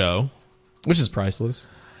the show, Which is priceless.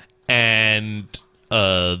 and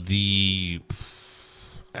our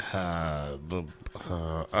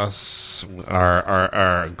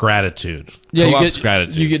gratitude. Yeah, Co-op's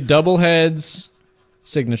gratitude. you get double heads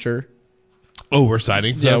signature. Oh, we're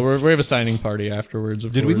signing. Yeah, stuff? we have a signing party afterwards.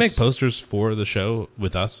 Of Did we course. make posters for the show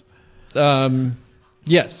with us?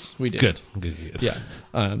 Yes, we did. Good. Yeah.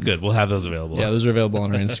 Good. We'll have those available. Yeah, those are available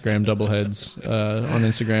on our Instagram, doubleheads on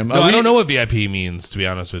Instagram. No, I don't know what VIP means, to be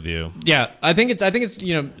honest with you. Yeah, I think it's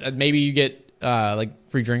maybe you get like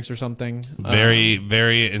free drinks or something. Very,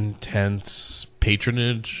 very intense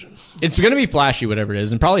patronage. It's going to be flashy, whatever it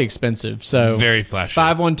is, and probably expensive. So Very flashy.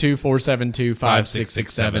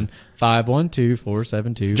 512-472-5667.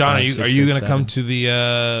 512-472-5667. John, are you going to come to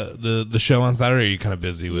the show on Saturday? Or are you kind of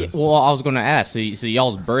busy with? Well, I was going to ask. So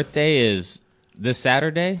y'all's birthday is this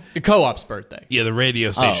Saturday? The Co-op's birthday. Yeah, the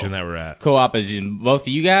radio station that we're at. Co-op is in both of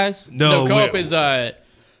you guys? No, Co-op is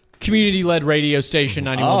community-led radio station,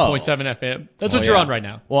 91.7 FM. That's what you're on right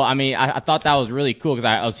now. Well, I mean, I thought that was really cool because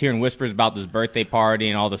I was hearing whispers about this birthday party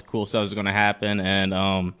and all this cool stuff is going to happen. And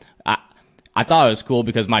I thought it was cool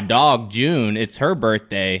because my dog, June, it's her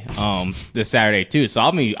birthday this Saturday, too. So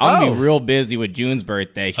I'll be real busy with June's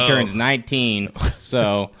birthday. She turns 19.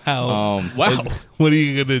 So, wow. What are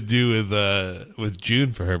you going to do with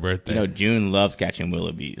June for her birthday? June loves catching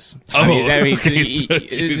willoughbys. Oh,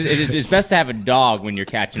 it's best to have a dog when you're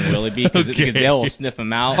catching willoughby because they'll sniff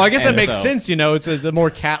them out. Well, I guess that makes sense. It's a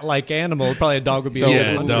more cat-like animal. Probably a dog would be.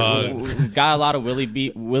 Dog. We've got a lot of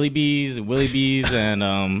willoughbys,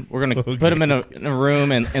 and we're gonna put them in a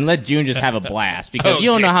room and let June just have a blast because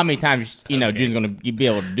you don't know how many times June's gonna be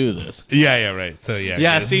able to do this. Yeah, right. So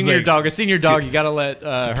a senior dog. You got to let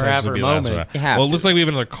her have her moment. Well, it looks like we have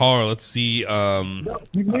another caller. Let's see. You're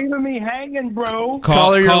leaving me hanging, bro.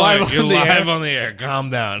 Caller, you're live air. on the air. Calm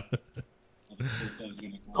down.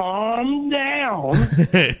 Calm down.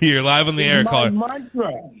 You're live on the air, caller. My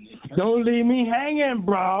mantra. Don't leave me hanging,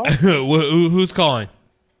 bro. Who's calling?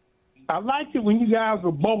 I liked it when you guys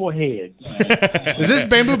were bubbleheads. Is this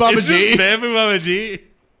Bamboo Baba G? Bamboo Baba G?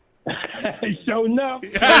 Sure enough.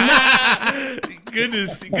 Good to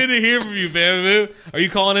hear from you, Bamboo. Are you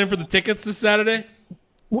calling in for the tickets this Saturday?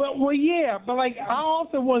 Well, yeah, but I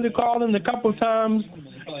also wanted to call in a couple of times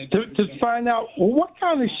to find out what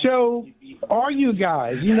kind of show are you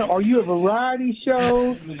guys? Are you a variety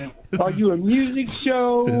show? Are you a music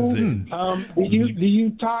show? Do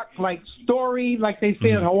you talk like story, like they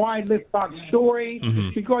say in Hawaii? Let's talk story,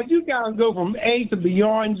 because you guys go from A to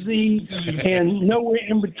beyond Z, and nowhere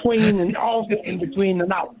in between, and also in between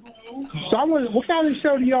and out. So I wonder, what kind of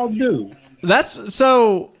show do y'all do?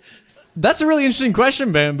 That's a really interesting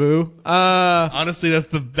question, Bamboo. Honestly, that's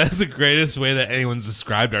the greatest way that anyone's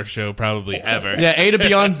described our show probably ever. Yeah, A to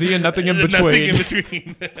Beyond Z and nothing in between. Nothing in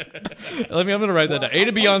between. I'm going to write that down. A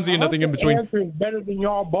to Beyond Z and nothing in between. Answer is better than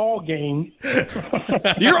y'all ball game.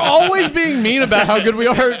 You're always being mean about how good we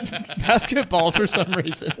are at basketball for some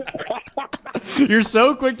reason. You're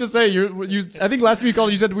so quick to say I think last time you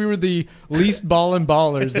called, you said we were the least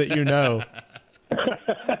ballers that you know.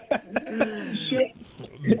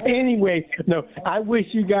 Anyway, I wish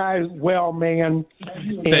you guys well, man,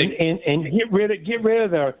 and get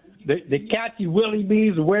rid of the catchy Willie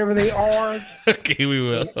Bees or wherever they are. Okay, we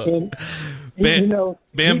will. And,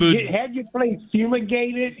 Bamboo. Have your place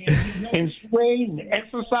fumigated and sprayed and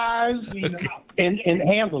exercised and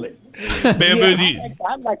handle it. Bamboo,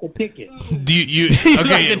 I'd like a ticket. do you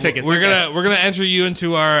okay? tickets, we're gonna enter you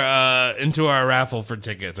into our raffle for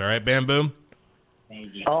tickets. All right, Bamboo.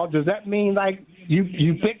 Oh, does that mean like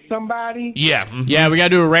you pick somebody? Yeah. Mhm. Yeah, we got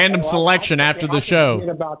to do a random selection after the show.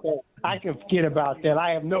 I can forget about that.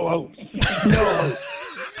 I have no hopes. No hopes.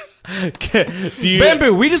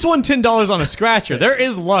 Bamboo, we just won $10 on a scratcher. There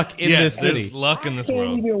is luck in this city. There's luck in this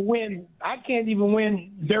world. I can't even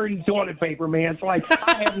win dirty toilet paper, man. It's like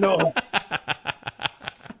I have no hope.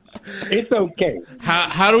 It's okay.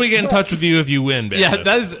 How do we get in touch with you if you win, Bamboo? Yeah,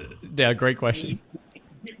 that is a great question.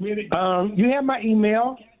 You have my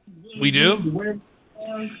email. We do?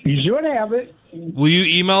 You should have it. Will you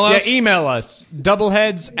email us? Yeah, email us.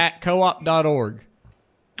 doubleheads@coop.org.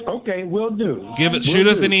 Okay, we'll do. Shoot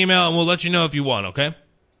us an email and we'll let you know if you won, okay?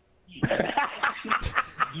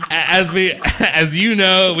 As you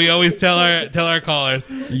know, we always tell our callers,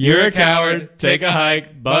 You're a coward, take a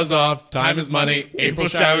hike, buzz off, time is money, April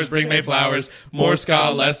showers bring May flowers, more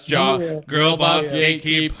ska, less jaw, girl boss, yay,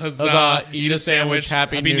 keep, huzzah, eat a sandwich,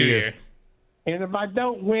 happy New Year. And if I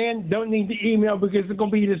don't win, don't need to email because it's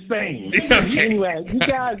going to be the same. Anyway, you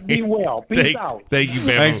guys be well. Peace out. Thank you,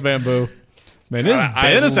 Bamboo. Thanks, Bamboo. Man, it's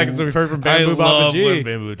been a second since we've heard from Bamboo Baba G.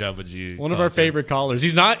 Bamboo Baba G. One of our favorite callers.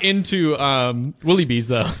 He's not into Willie Bees,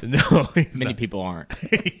 though. No, Many people aren't.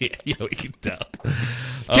 Yeah, we can tell.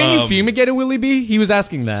 Can you fumigate a Willie Bee? He was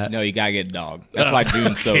asking that. No, you gotta get a dog. That's why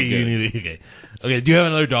June's so good. Okay, do you have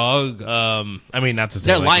another dog? I mean, not to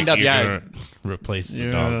say they're lined up. you're Yeah, gonna replace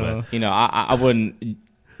the dog, but You know, I wouldn't.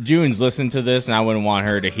 June's listening to this, and I wouldn't want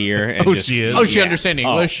her to hear. And Oh, just, she is? Oh, she understands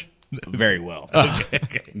English? Very well.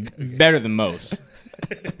 Better than most.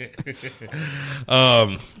 all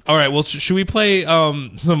right. Well, should we play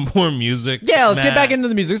some more music? Yeah, let's get Matt? back into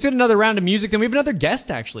the music. Let's get another round of music. Then we have another guest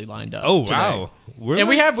actually lined up. Oh today. wow, And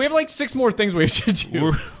we have like 6 more things we have to do.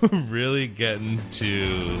 we're really getting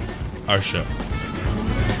to our show.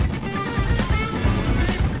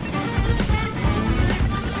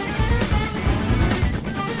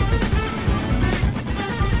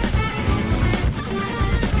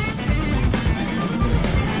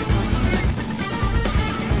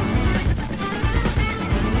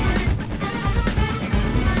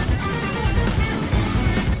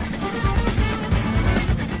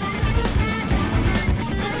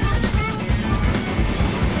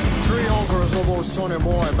 Sonny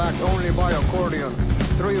boy, backed only by accordion.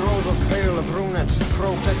 3 rows of pale brunettes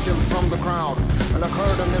protect him from the crowd. And the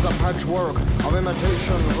curtain is a patchwork of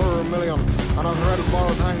imitation vermilion. And a red ball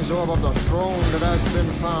hangs above the throne that has been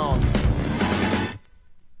found.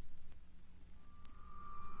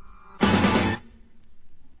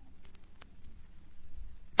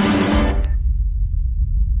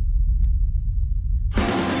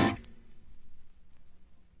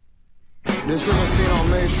 This is a scene on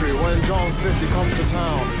May Street when John 50 comes to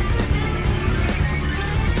town.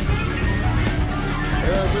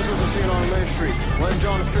 Yes, this is a scene on May Street when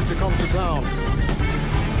John 50 comes to town.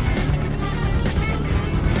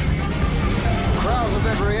 Crowds of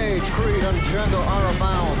every age, creed, and gender are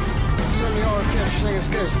abound. Senor Kitch sings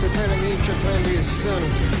skits detailing each attendee's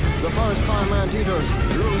sins. The first-time anteaters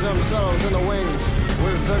lose themselves in the wings.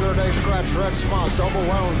 With vigor they scratch red spots,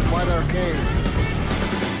 overwhelmed by their king.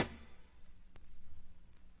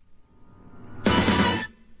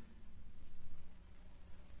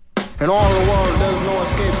 In all the world, there's no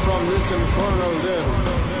escape from this infernal din.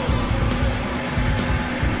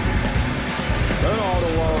 In all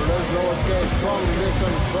the world, there's no escape from this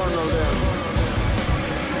infernal din.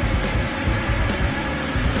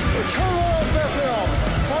 The children of Bethlehem,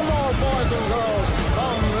 from all boys and girls,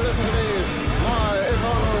 come listen to these, my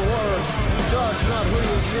eternal words. Judge not who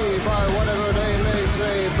you see by whatever they may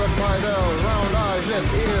say, but by their round eyes, lips,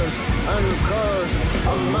 ears, and curves.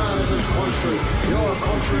 A man is his country, your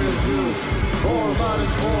country is you. All bad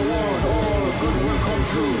is forewarned, all good will come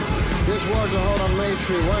true. These words are heard on May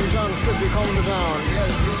Street when John 50 comes to town.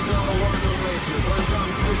 Yes, these are the words on May Street when John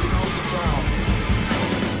 50 comes to town.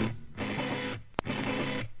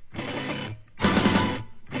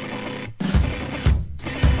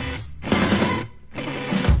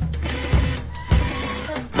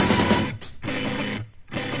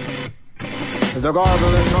 The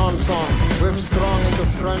gargling non-song whips strong into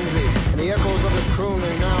frenzy, and the echoes of his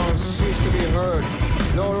crooning now cease to be heard.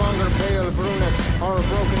 No longer pale brunettes are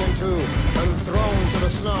broken in two and thrown to the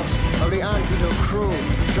snouts of the antidote crew.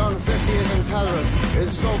 John 50 is intolerant,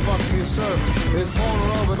 his soapbox usurped, his torn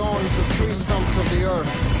robe adorns the tree stumps of the earth.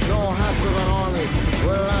 No half of an army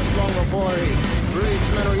will last long before he breeds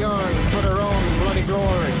men who yearn for their own bloody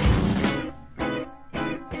glory.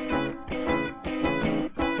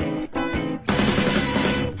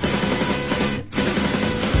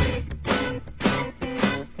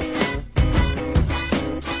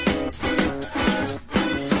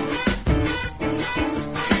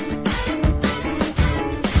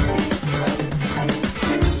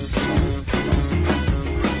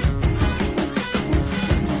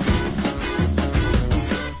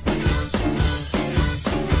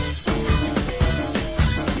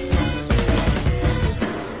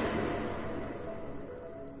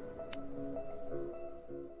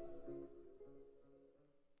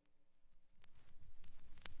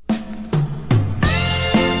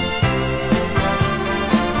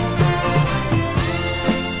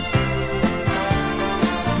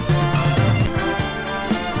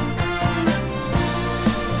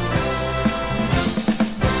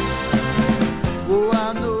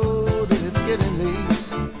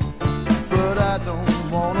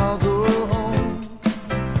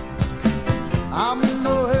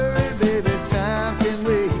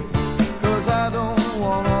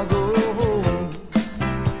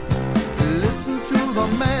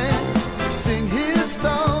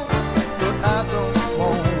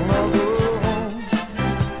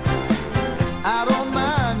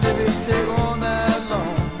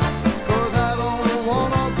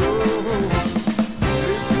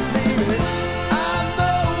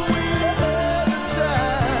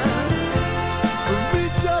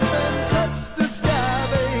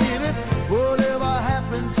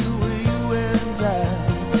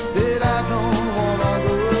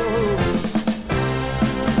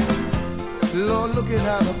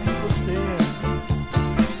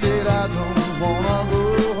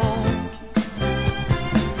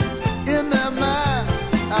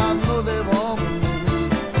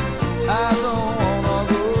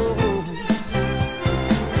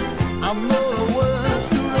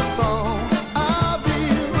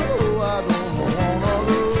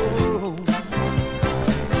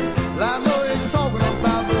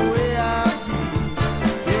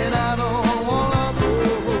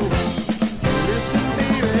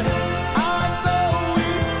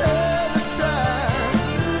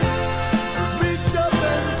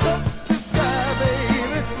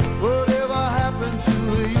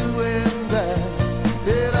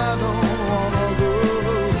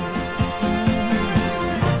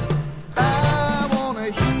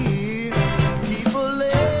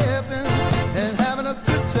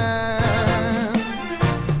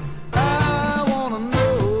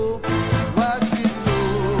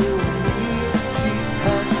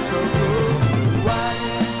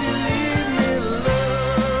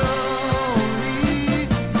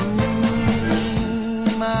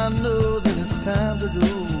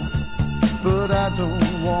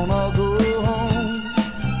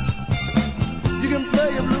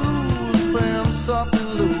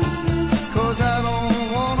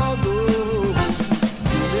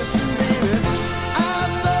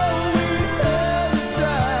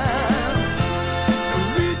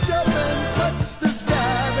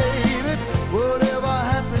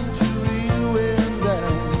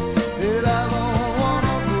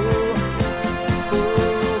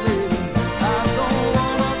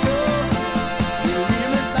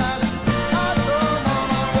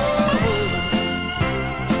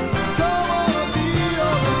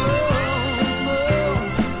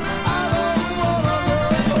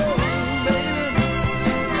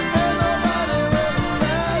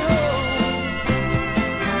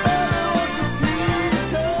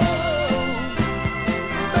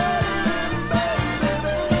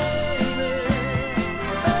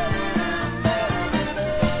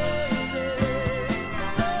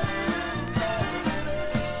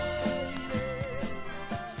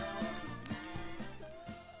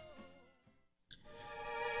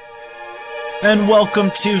 And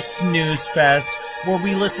welcome to Snooze Fest, where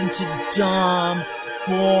we listen to dumb,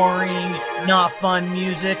 boring, not fun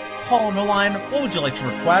music. Call on the line. What would you like to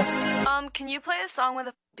request? Can you play a song with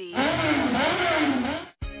a beat?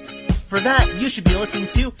 For that, you should be listening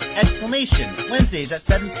to Exclamation, Wednesdays at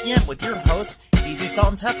 7 p.m. with your host, DJ Salt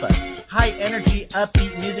and Teppa. High energy,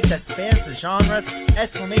 upbeat music that spans the genres.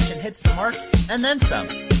 Exclamation hits the mark, and then some.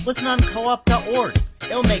 Listen on co-op.org.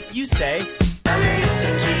 It'll make you say...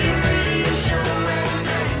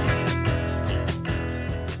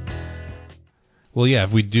 Well, yeah,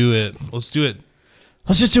 if we do it, let's do it.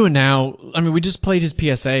 Let's just do it now. I mean, we just played his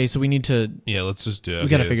PSA, so we need to... Yeah, let's just do it. We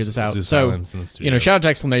got to figure this out. So, shout out to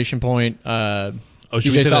Exclamation Point,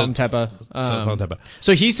 DJ Salt and Teppa.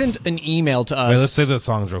 So he sent an email to us. Wait, let's say the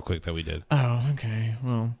songs real quick that we did. Oh, okay.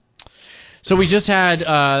 Well, So we just had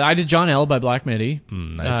I did John L by Black Midi.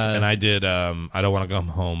 Nice. And I did I Don't Want to Come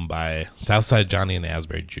Home by Southside Johnny and the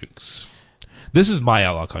Asbury Jukes. This is my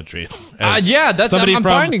outlaw country. Yeah, that's I'm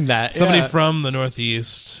finding that. Somebody from the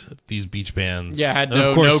Northeast, these beach bands. Yeah, had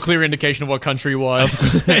no clear indication of what country was.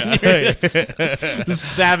 Just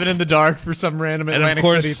stabbing in the dark for some random Atlantic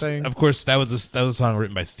City thing. Of course, that was a song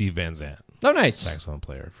written by Steve Van Zandt. Oh, nice. Saxophone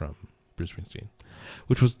player from Bruce Springsteen.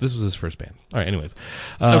 This was his first band. All right, anyways.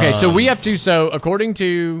 Okay, so we have to, according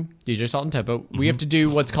to DJ Salt and Tempo, we have to do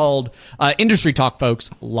what's called industry talk, folks,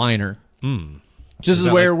 liner. This is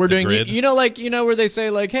where we're doing, where they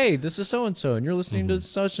say, like, hey, this is so-and-so, and you're listening to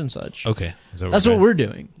such and such. Okay. That's what we're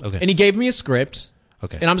doing. Okay. And he gave me a script.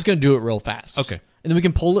 Okay. And I'm just going to do it real fast. Okay. And then we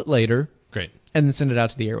can pull it later. Great. And then send it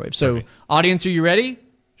out to the airwaves. So, audience, are you ready?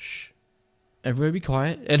 Shh. Everybody be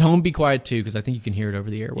quiet. At home, be quiet, too, because I think you can hear it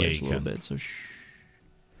over the airwaves a little bit. So, shh.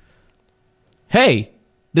 Hey,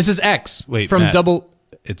 this is X. Wait, from Matt. Double...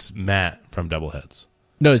 It's Matt from Doubleheads.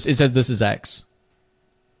 No, it says this is X.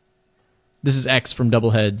 This is X from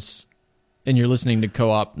Doubleheads, and you're listening to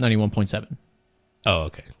Co-op 91.7. Oh,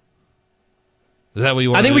 okay. Is that what you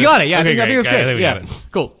want? I think we got it. Yeah, okay, I think it's good. I think we got it.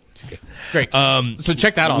 Cool. Okay. Great. So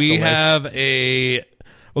check that off. We the list. have a.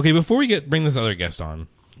 Okay, before we bring this other guest on,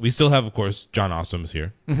 we still have, of course, John Ostum's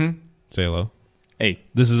here. Mm-hmm. Say hello. Hey.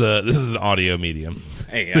 This is an audio medium.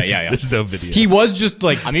 Hey, yeah. There's no video. He was just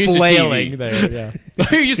like I'm used flailing to TV.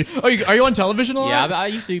 there. Yeah. Are you on television a lot? Yeah, I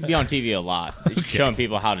used to be on TV a lot, showing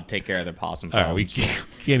people how to take care of their possum. All right, we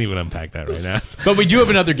can't even unpack that right now. But we do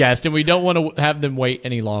have another guest, and we don't want to have them wait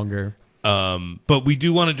any longer. But we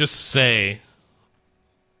do want to just say.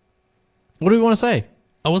 What do we want to say?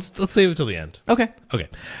 Oh, let's save it till the end. Okay.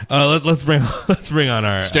 Let's bring on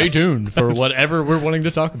our. Stay tuned for whatever we're wanting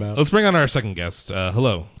to talk about. Let's bring on our second guest.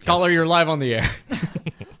 Hello, caller. You're live on the air.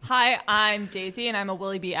 Hi, I'm Daisy, and I'm a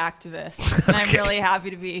Willie B activist, and I'm really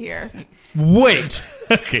happy to be here. Wait.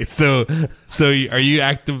 Okay, so are you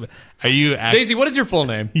active? Daisy? What is your full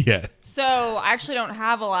name? Yeah. So I actually don't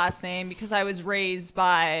have a last name because I was raised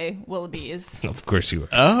by Willoughbys. Of course you were.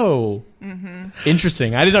 Oh. Mm-hmm.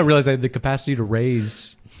 Interesting. I did not realize they had the capacity to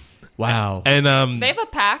raise. Wow. And they have a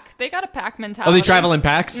pack. They got a pack mentality. Oh, they travel in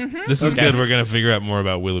packs? Mm-hmm. This is good. We're going to figure out more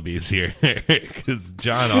about Willoughbys here. Because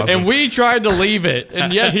John Ostum. And we tried to leave it,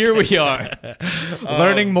 and yet here we are.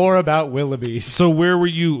 Learning more about Willoughbys. So where were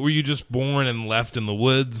you? Were you just born and left in the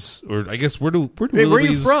woods? Or I guess where do Willoughbys... Where are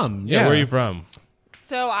you from? Yeah, where are you from?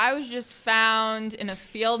 So I was just found in a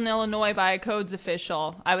field in Illinois by a codes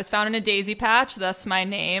official. I was found in a daisy patch, thus my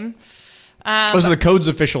name. So the codes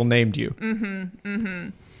official named you.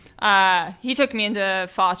 He took me into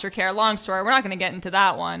foster care. Long story. We're not going to get into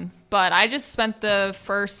that one. But I just spent the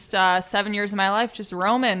first 7 years of my life just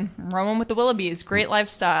roaming with the Willoughbys. Great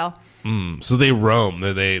lifestyle. So they roam.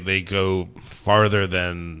 They go farther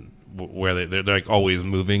than where they're like always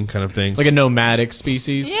moving kind of thing. Like a nomadic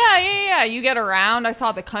species? Yeah. You get around. I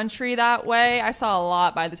saw the country that way. I saw a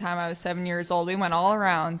lot by the time I was 7 years old. We went all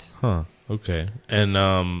around. Huh. Okay. And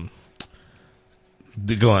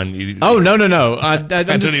go on. Oh no! I'm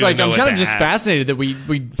just like I'm kind of just ask. fascinated that we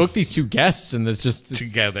booked these two guests and it's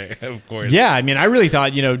together, of course. Yeah, I mean, I really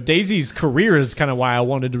thought Daisy's career is kind of why I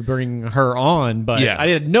wanted to bring her on, but I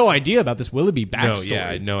had no idea about this Willoughby backstory.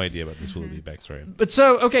 I had no idea about this Willoughby backstory. But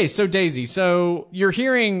so Daisy, so you're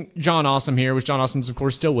hearing John Ostum here, which John Ostum's of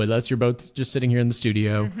course still with us. You're both just sitting here in the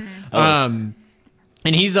studio, and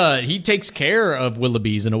he takes care of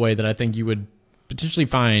Willoughbys in a way that I think you would potentially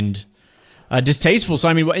find distasteful. So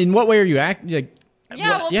I mean, in what way are you acting? Like,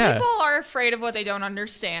 people are afraid of what they don't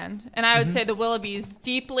understand, and I would say the Willoughbys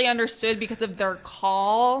deeply understood because of their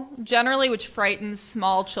call generally, which frightens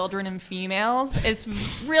small children and females. It's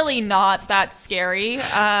really not that scary.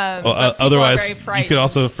 Otherwise, you could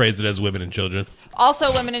also phrase it as women and children.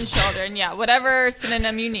 Also, women and children. Yeah, whatever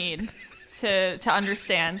synonym you need to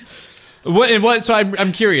understand. So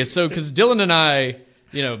I'm curious. So because Dylan and I,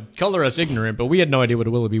 color us ignorant, but we had no idea what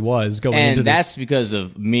a Willoughby was going into this. And that's because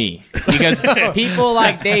of me. Because people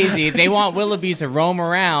like Daisy, they want Willoughbys to roam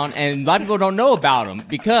around, and a lot of people don't know about them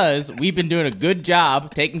because we've been doing a good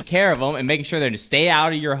job taking care of them and making sure they're to stay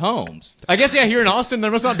out of your homes. I guess, here in Austin,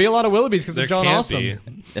 there must not be a lot of Willoughbys because of John Ostum.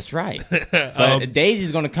 That's right. But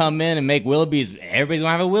Daisy's going to come in and make Willoughbys. Everybody's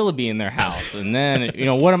going to have a Willoughby in their house. And then,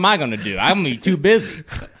 what am I going to do? I'm going to be too busy.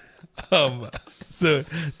 So,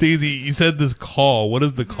 Daisy, you said this call. What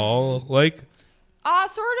is the call like?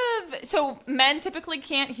 Sort of. So men typically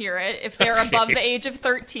can't hear it if they're above the age of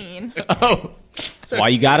 13. Oh. That's why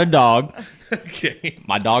you got a dog. Okay.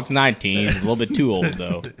 My dog's 19. He's a little bit too old,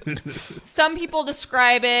 though. Some people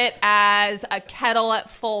describe it as a kettle at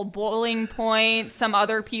full boiling point. Some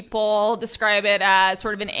other people describe it as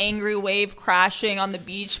sort of an angry wave crashing on the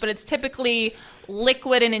beach, but it's typically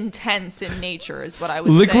liquid and intense in nature is what I would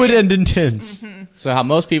say. Liquid and intense. So how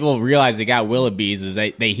most people realize they got Willoughbys is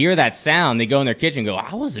they hear that sound, they go in their kitchen and go,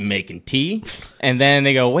 I wasn't making tea. And then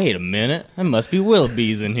they go, wait a minute, there must be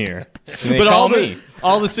Willoughbys in here. And they But call me.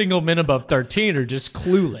 all the single men above 13 are just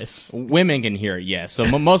clueless. Women can hear it, yes. So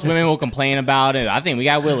most women will complain about it. I think we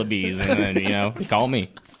got Willoughbys. And then, they call me.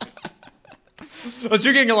 But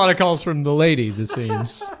you're getting a lot of calls from the ladies, it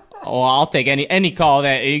seems. Oh, I'll take any call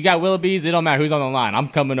that you got Willoughbys. It don't matter who's on the line. I'm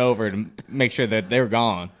coming over to make sure that they're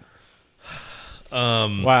gone.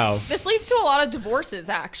 Wow. This leads to a lot of divorces,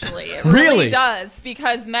 actually. It Really? really does,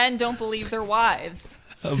 because men don't believe their wives.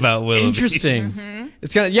 About Willoughby. Interesting.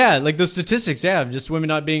 It's kind of, like those statistics, just women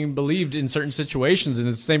not being believed in certain situations, and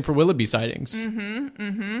it's the same for Willoughby sightings.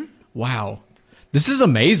 Wow. This is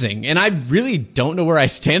amazing, and I really don't know where I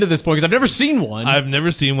stand at this point because I've never seen one. I've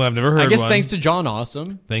never seen one. I've never heard one. I guess thanks to John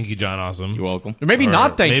Awesome. Thank you, John Awesome. You're welcome. Or maybe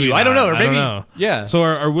not thank you. I don't know. Or maybe, I don't know. Yeah. So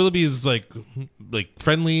are Willoughbys like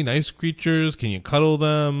friendly, nice creatures? Can you cuddle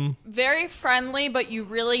them? Very friendly, but you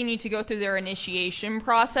really need to go through their initiation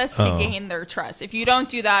process to gain their trust. If you don't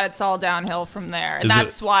do that, it's all downhill from there. And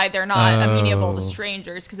that's why they're not amenable to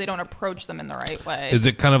strangers, because they don't approach them in the right way. Is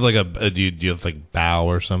it kind of like do you have to like bow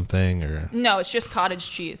or something? Or No, it's just cottage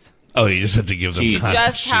cheese. oh, you just have to give them Cheese. cottage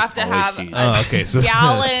Just cheese. have to have cheese. a okay. So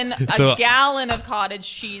gallon of cottage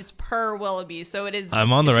cheese per Willoughby. So it is.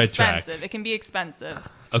 I'm on the it's right track. expensive. It can be expensive.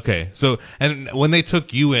 Okay, so and when they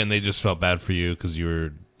took you in, they just felt bad for you because you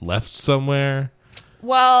were left somewhere.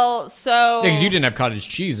 Well, so because you didn't have cottage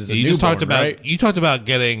cheese as a You newborn, just talked about right? you talked about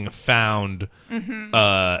getting found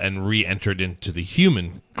and re-entered into the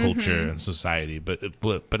human culture and society. But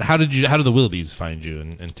how did the Willoughbys find you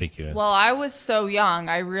and take you in? Well, I was so young.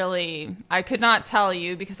 I could not tell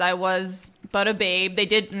you because I was but a babe. They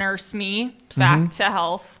did nurse me back to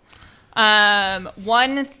health.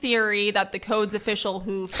 One theory that the codes official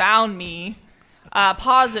who found me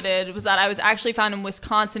posited was that I was actually found in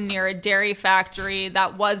Wisconsin near a dairy factory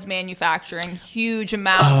that was manufacturing huge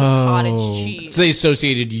amounts of cottage cheese. So they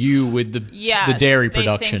associated you with the dairy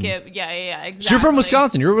production. Exactly. So you're from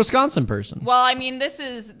Wisconsin. You're a Wisconsin person. Well, I mean, this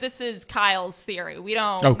is Kyle's theory. We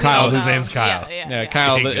don't. Oh, Kyle. we don't His know. name's Kyle. Yeah.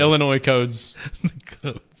 Kyle, There the you go. Illinois codes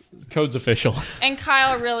official. And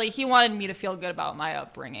Kyle he wanted me to feel good about my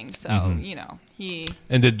upbringing, so he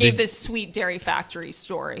And gave this sweet dairy factory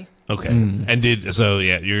story. Okay, and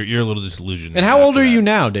you're a little disillusioned. And how old after are you that.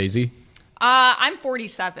 now, Daisy? I'm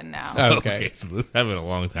 47 now. Okay. So this happened a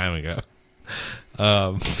long time ago.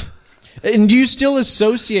 And do you still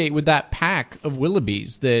associate with that pack of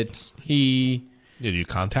Willoughbys that he Did you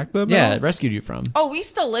contact them? at all? rescued you from? Oh, we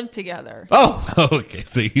still live together. Oh, Okay,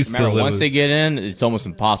 so you still Remember, live once with- they get in, it's almost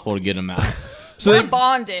impossible to get them out. so We're they,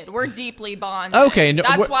 bonded. We're deeply bonded. Okay, no,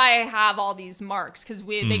 that's wh- why I have all these marks because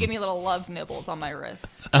they give me little love nibbles on my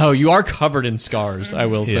wrists. oh, you are covered in scars, I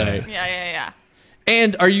will say. Yeah.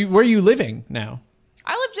 And where are you living now?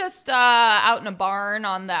 I live just out in a barn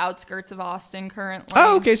on the outskirts of Austin currently.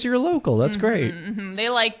 Oh, okay, so you're local. That's great. They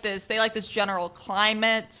like this. They like this general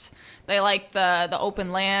climate. They like the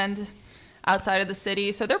open land outside of the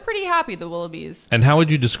city. So they're pretty happy, the Willoughbys. And how would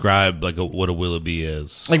you describe what a Willoughby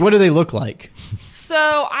is? Like, what do they look like?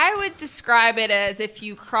 So I would describe it as if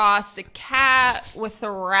you crossed a cat with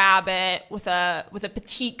a rabbit with a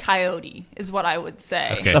petite coyote is what I would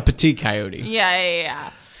say. Okay. A petite coyote. Yeah.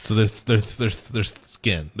 So they're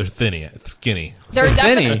skin. They're skinny. They're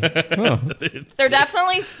Penny. definitely they're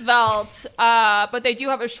definitely svelte, but they do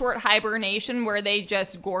have a short hibernation where they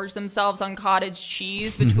just gorge themselves on cottage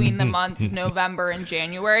cheese between the months of November and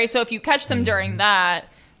January. So if you catch them during that,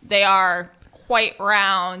 they are quite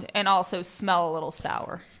round and also smell a little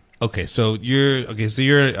sour. Okay, so you're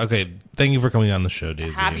okay. Thank you for coming on the show,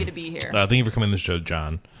 Daisy. Happy to be here. Thank you for coming on the show,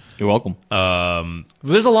 John. You're welcome.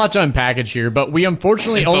 There's a lot to unpackage here, but we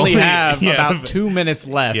unfortunately only have about 2 minutes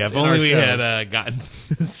left. Yeah, if in only our we show. had gotten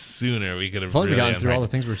sooner, we could have. If only we really gotten through all the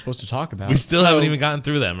unpacked- things we were supposed to talk about. We still haven't even gotten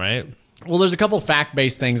through them, right? Well, there's a couple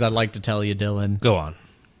fact-based things I'd like to tell you, Dylan. Go on,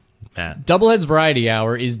 Matt. Doubleheads Variety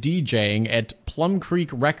Hour is DJing at Plum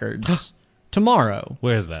Creek Records tomorrow.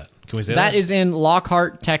 Where is that? Can we say That is in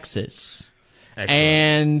Lockhart, Texas. Excellent.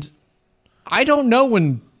 And I don't know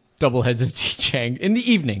when Doubleheads is DJing. In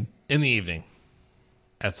the evening. in the evening,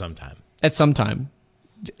 at some time. At some time.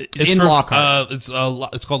 It's in for- Lockhart. It's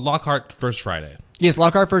called Lockhart First Friday. Yes,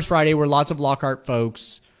 Lockhart First Friday, where lots of Lockhart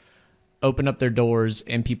folks open up their doors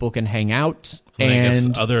and people can hang out. And I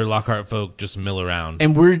guess other Lockhart folk just mill around.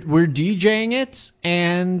 And we're DJing it,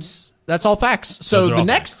 and that's all facts. So the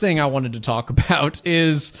next thing I wanted to talk about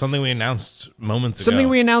is something we announced moments ago. Something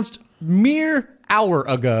we announced mere hour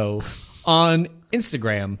ago on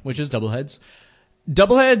Instagram, which is Doubleheads.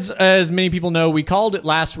 Doubleheads, as many people know, we called it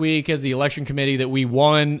last week as the election committee that we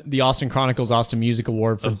won the Austin Chronicles Austin Music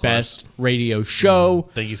Award for Best Radio Show.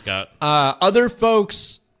 Thank you, Scott. Other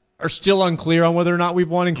folks are still unclear on whether or not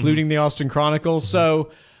we've won, including the Austin Chronicles.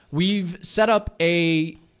 So we've set up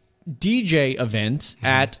a DJ event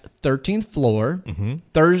at 13th floor,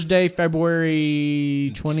 Thursday,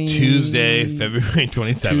 February 20... Tuesday, February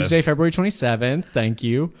 27th. Tuesday, February 27th. Thank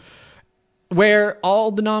you. Where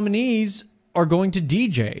all the nominees are going to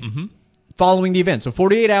DJ following the event. So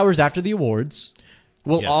 48 hours after the awards,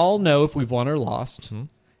 we'll all know if we've won or lost,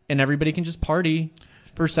 and everybody can just party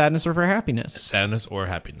for sadness or for happiness. Sadness or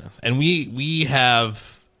happiness. And we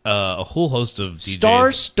have a whole host of DJs.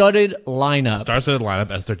 Star-studded lineup. Star-studded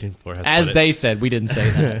lineup, as 13th floor has as put it. they said. We didn't say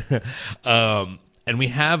that. And we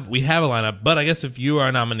have a lineup, but I guess if you are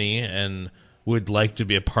a nominee and would like to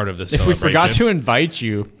be a part of this if we forgot to invite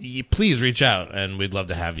you, please reach out, and we'd love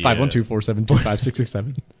to have you.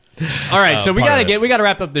 512-472-5667. All right, so we gotta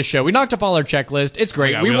wrap up this show. We knocked up all our checklist. It's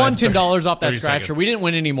great. We won $10 off that scratcher. We didn't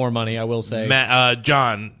win any more money, I will say.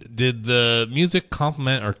 John, did the music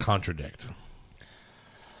compliment or contradict?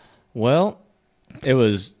 Well, it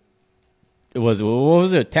was what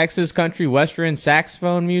was it? Texas country western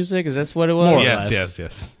saxophone music? Is that what it was?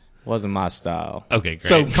 Yes. Wasn't my style. Okay, great.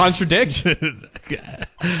 So contradict?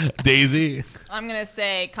 Daisy? I'm going to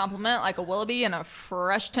say compliment like a Willoughby and a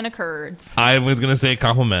fresh tin of curds. I was going to say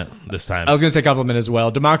compliment this time. I was going to say compliment as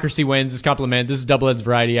well. Democracy wins. This compliment. This is Doubleheads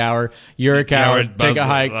Variety Hour. You're a coward. Take a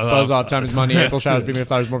hike. Buzz off. Time is money. April showers. Beaming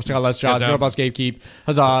flowers. More Scott. Less jobs. No boss. Gatekeep.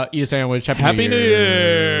 Huzzah. Eat a sandwich. Happy New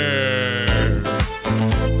Year.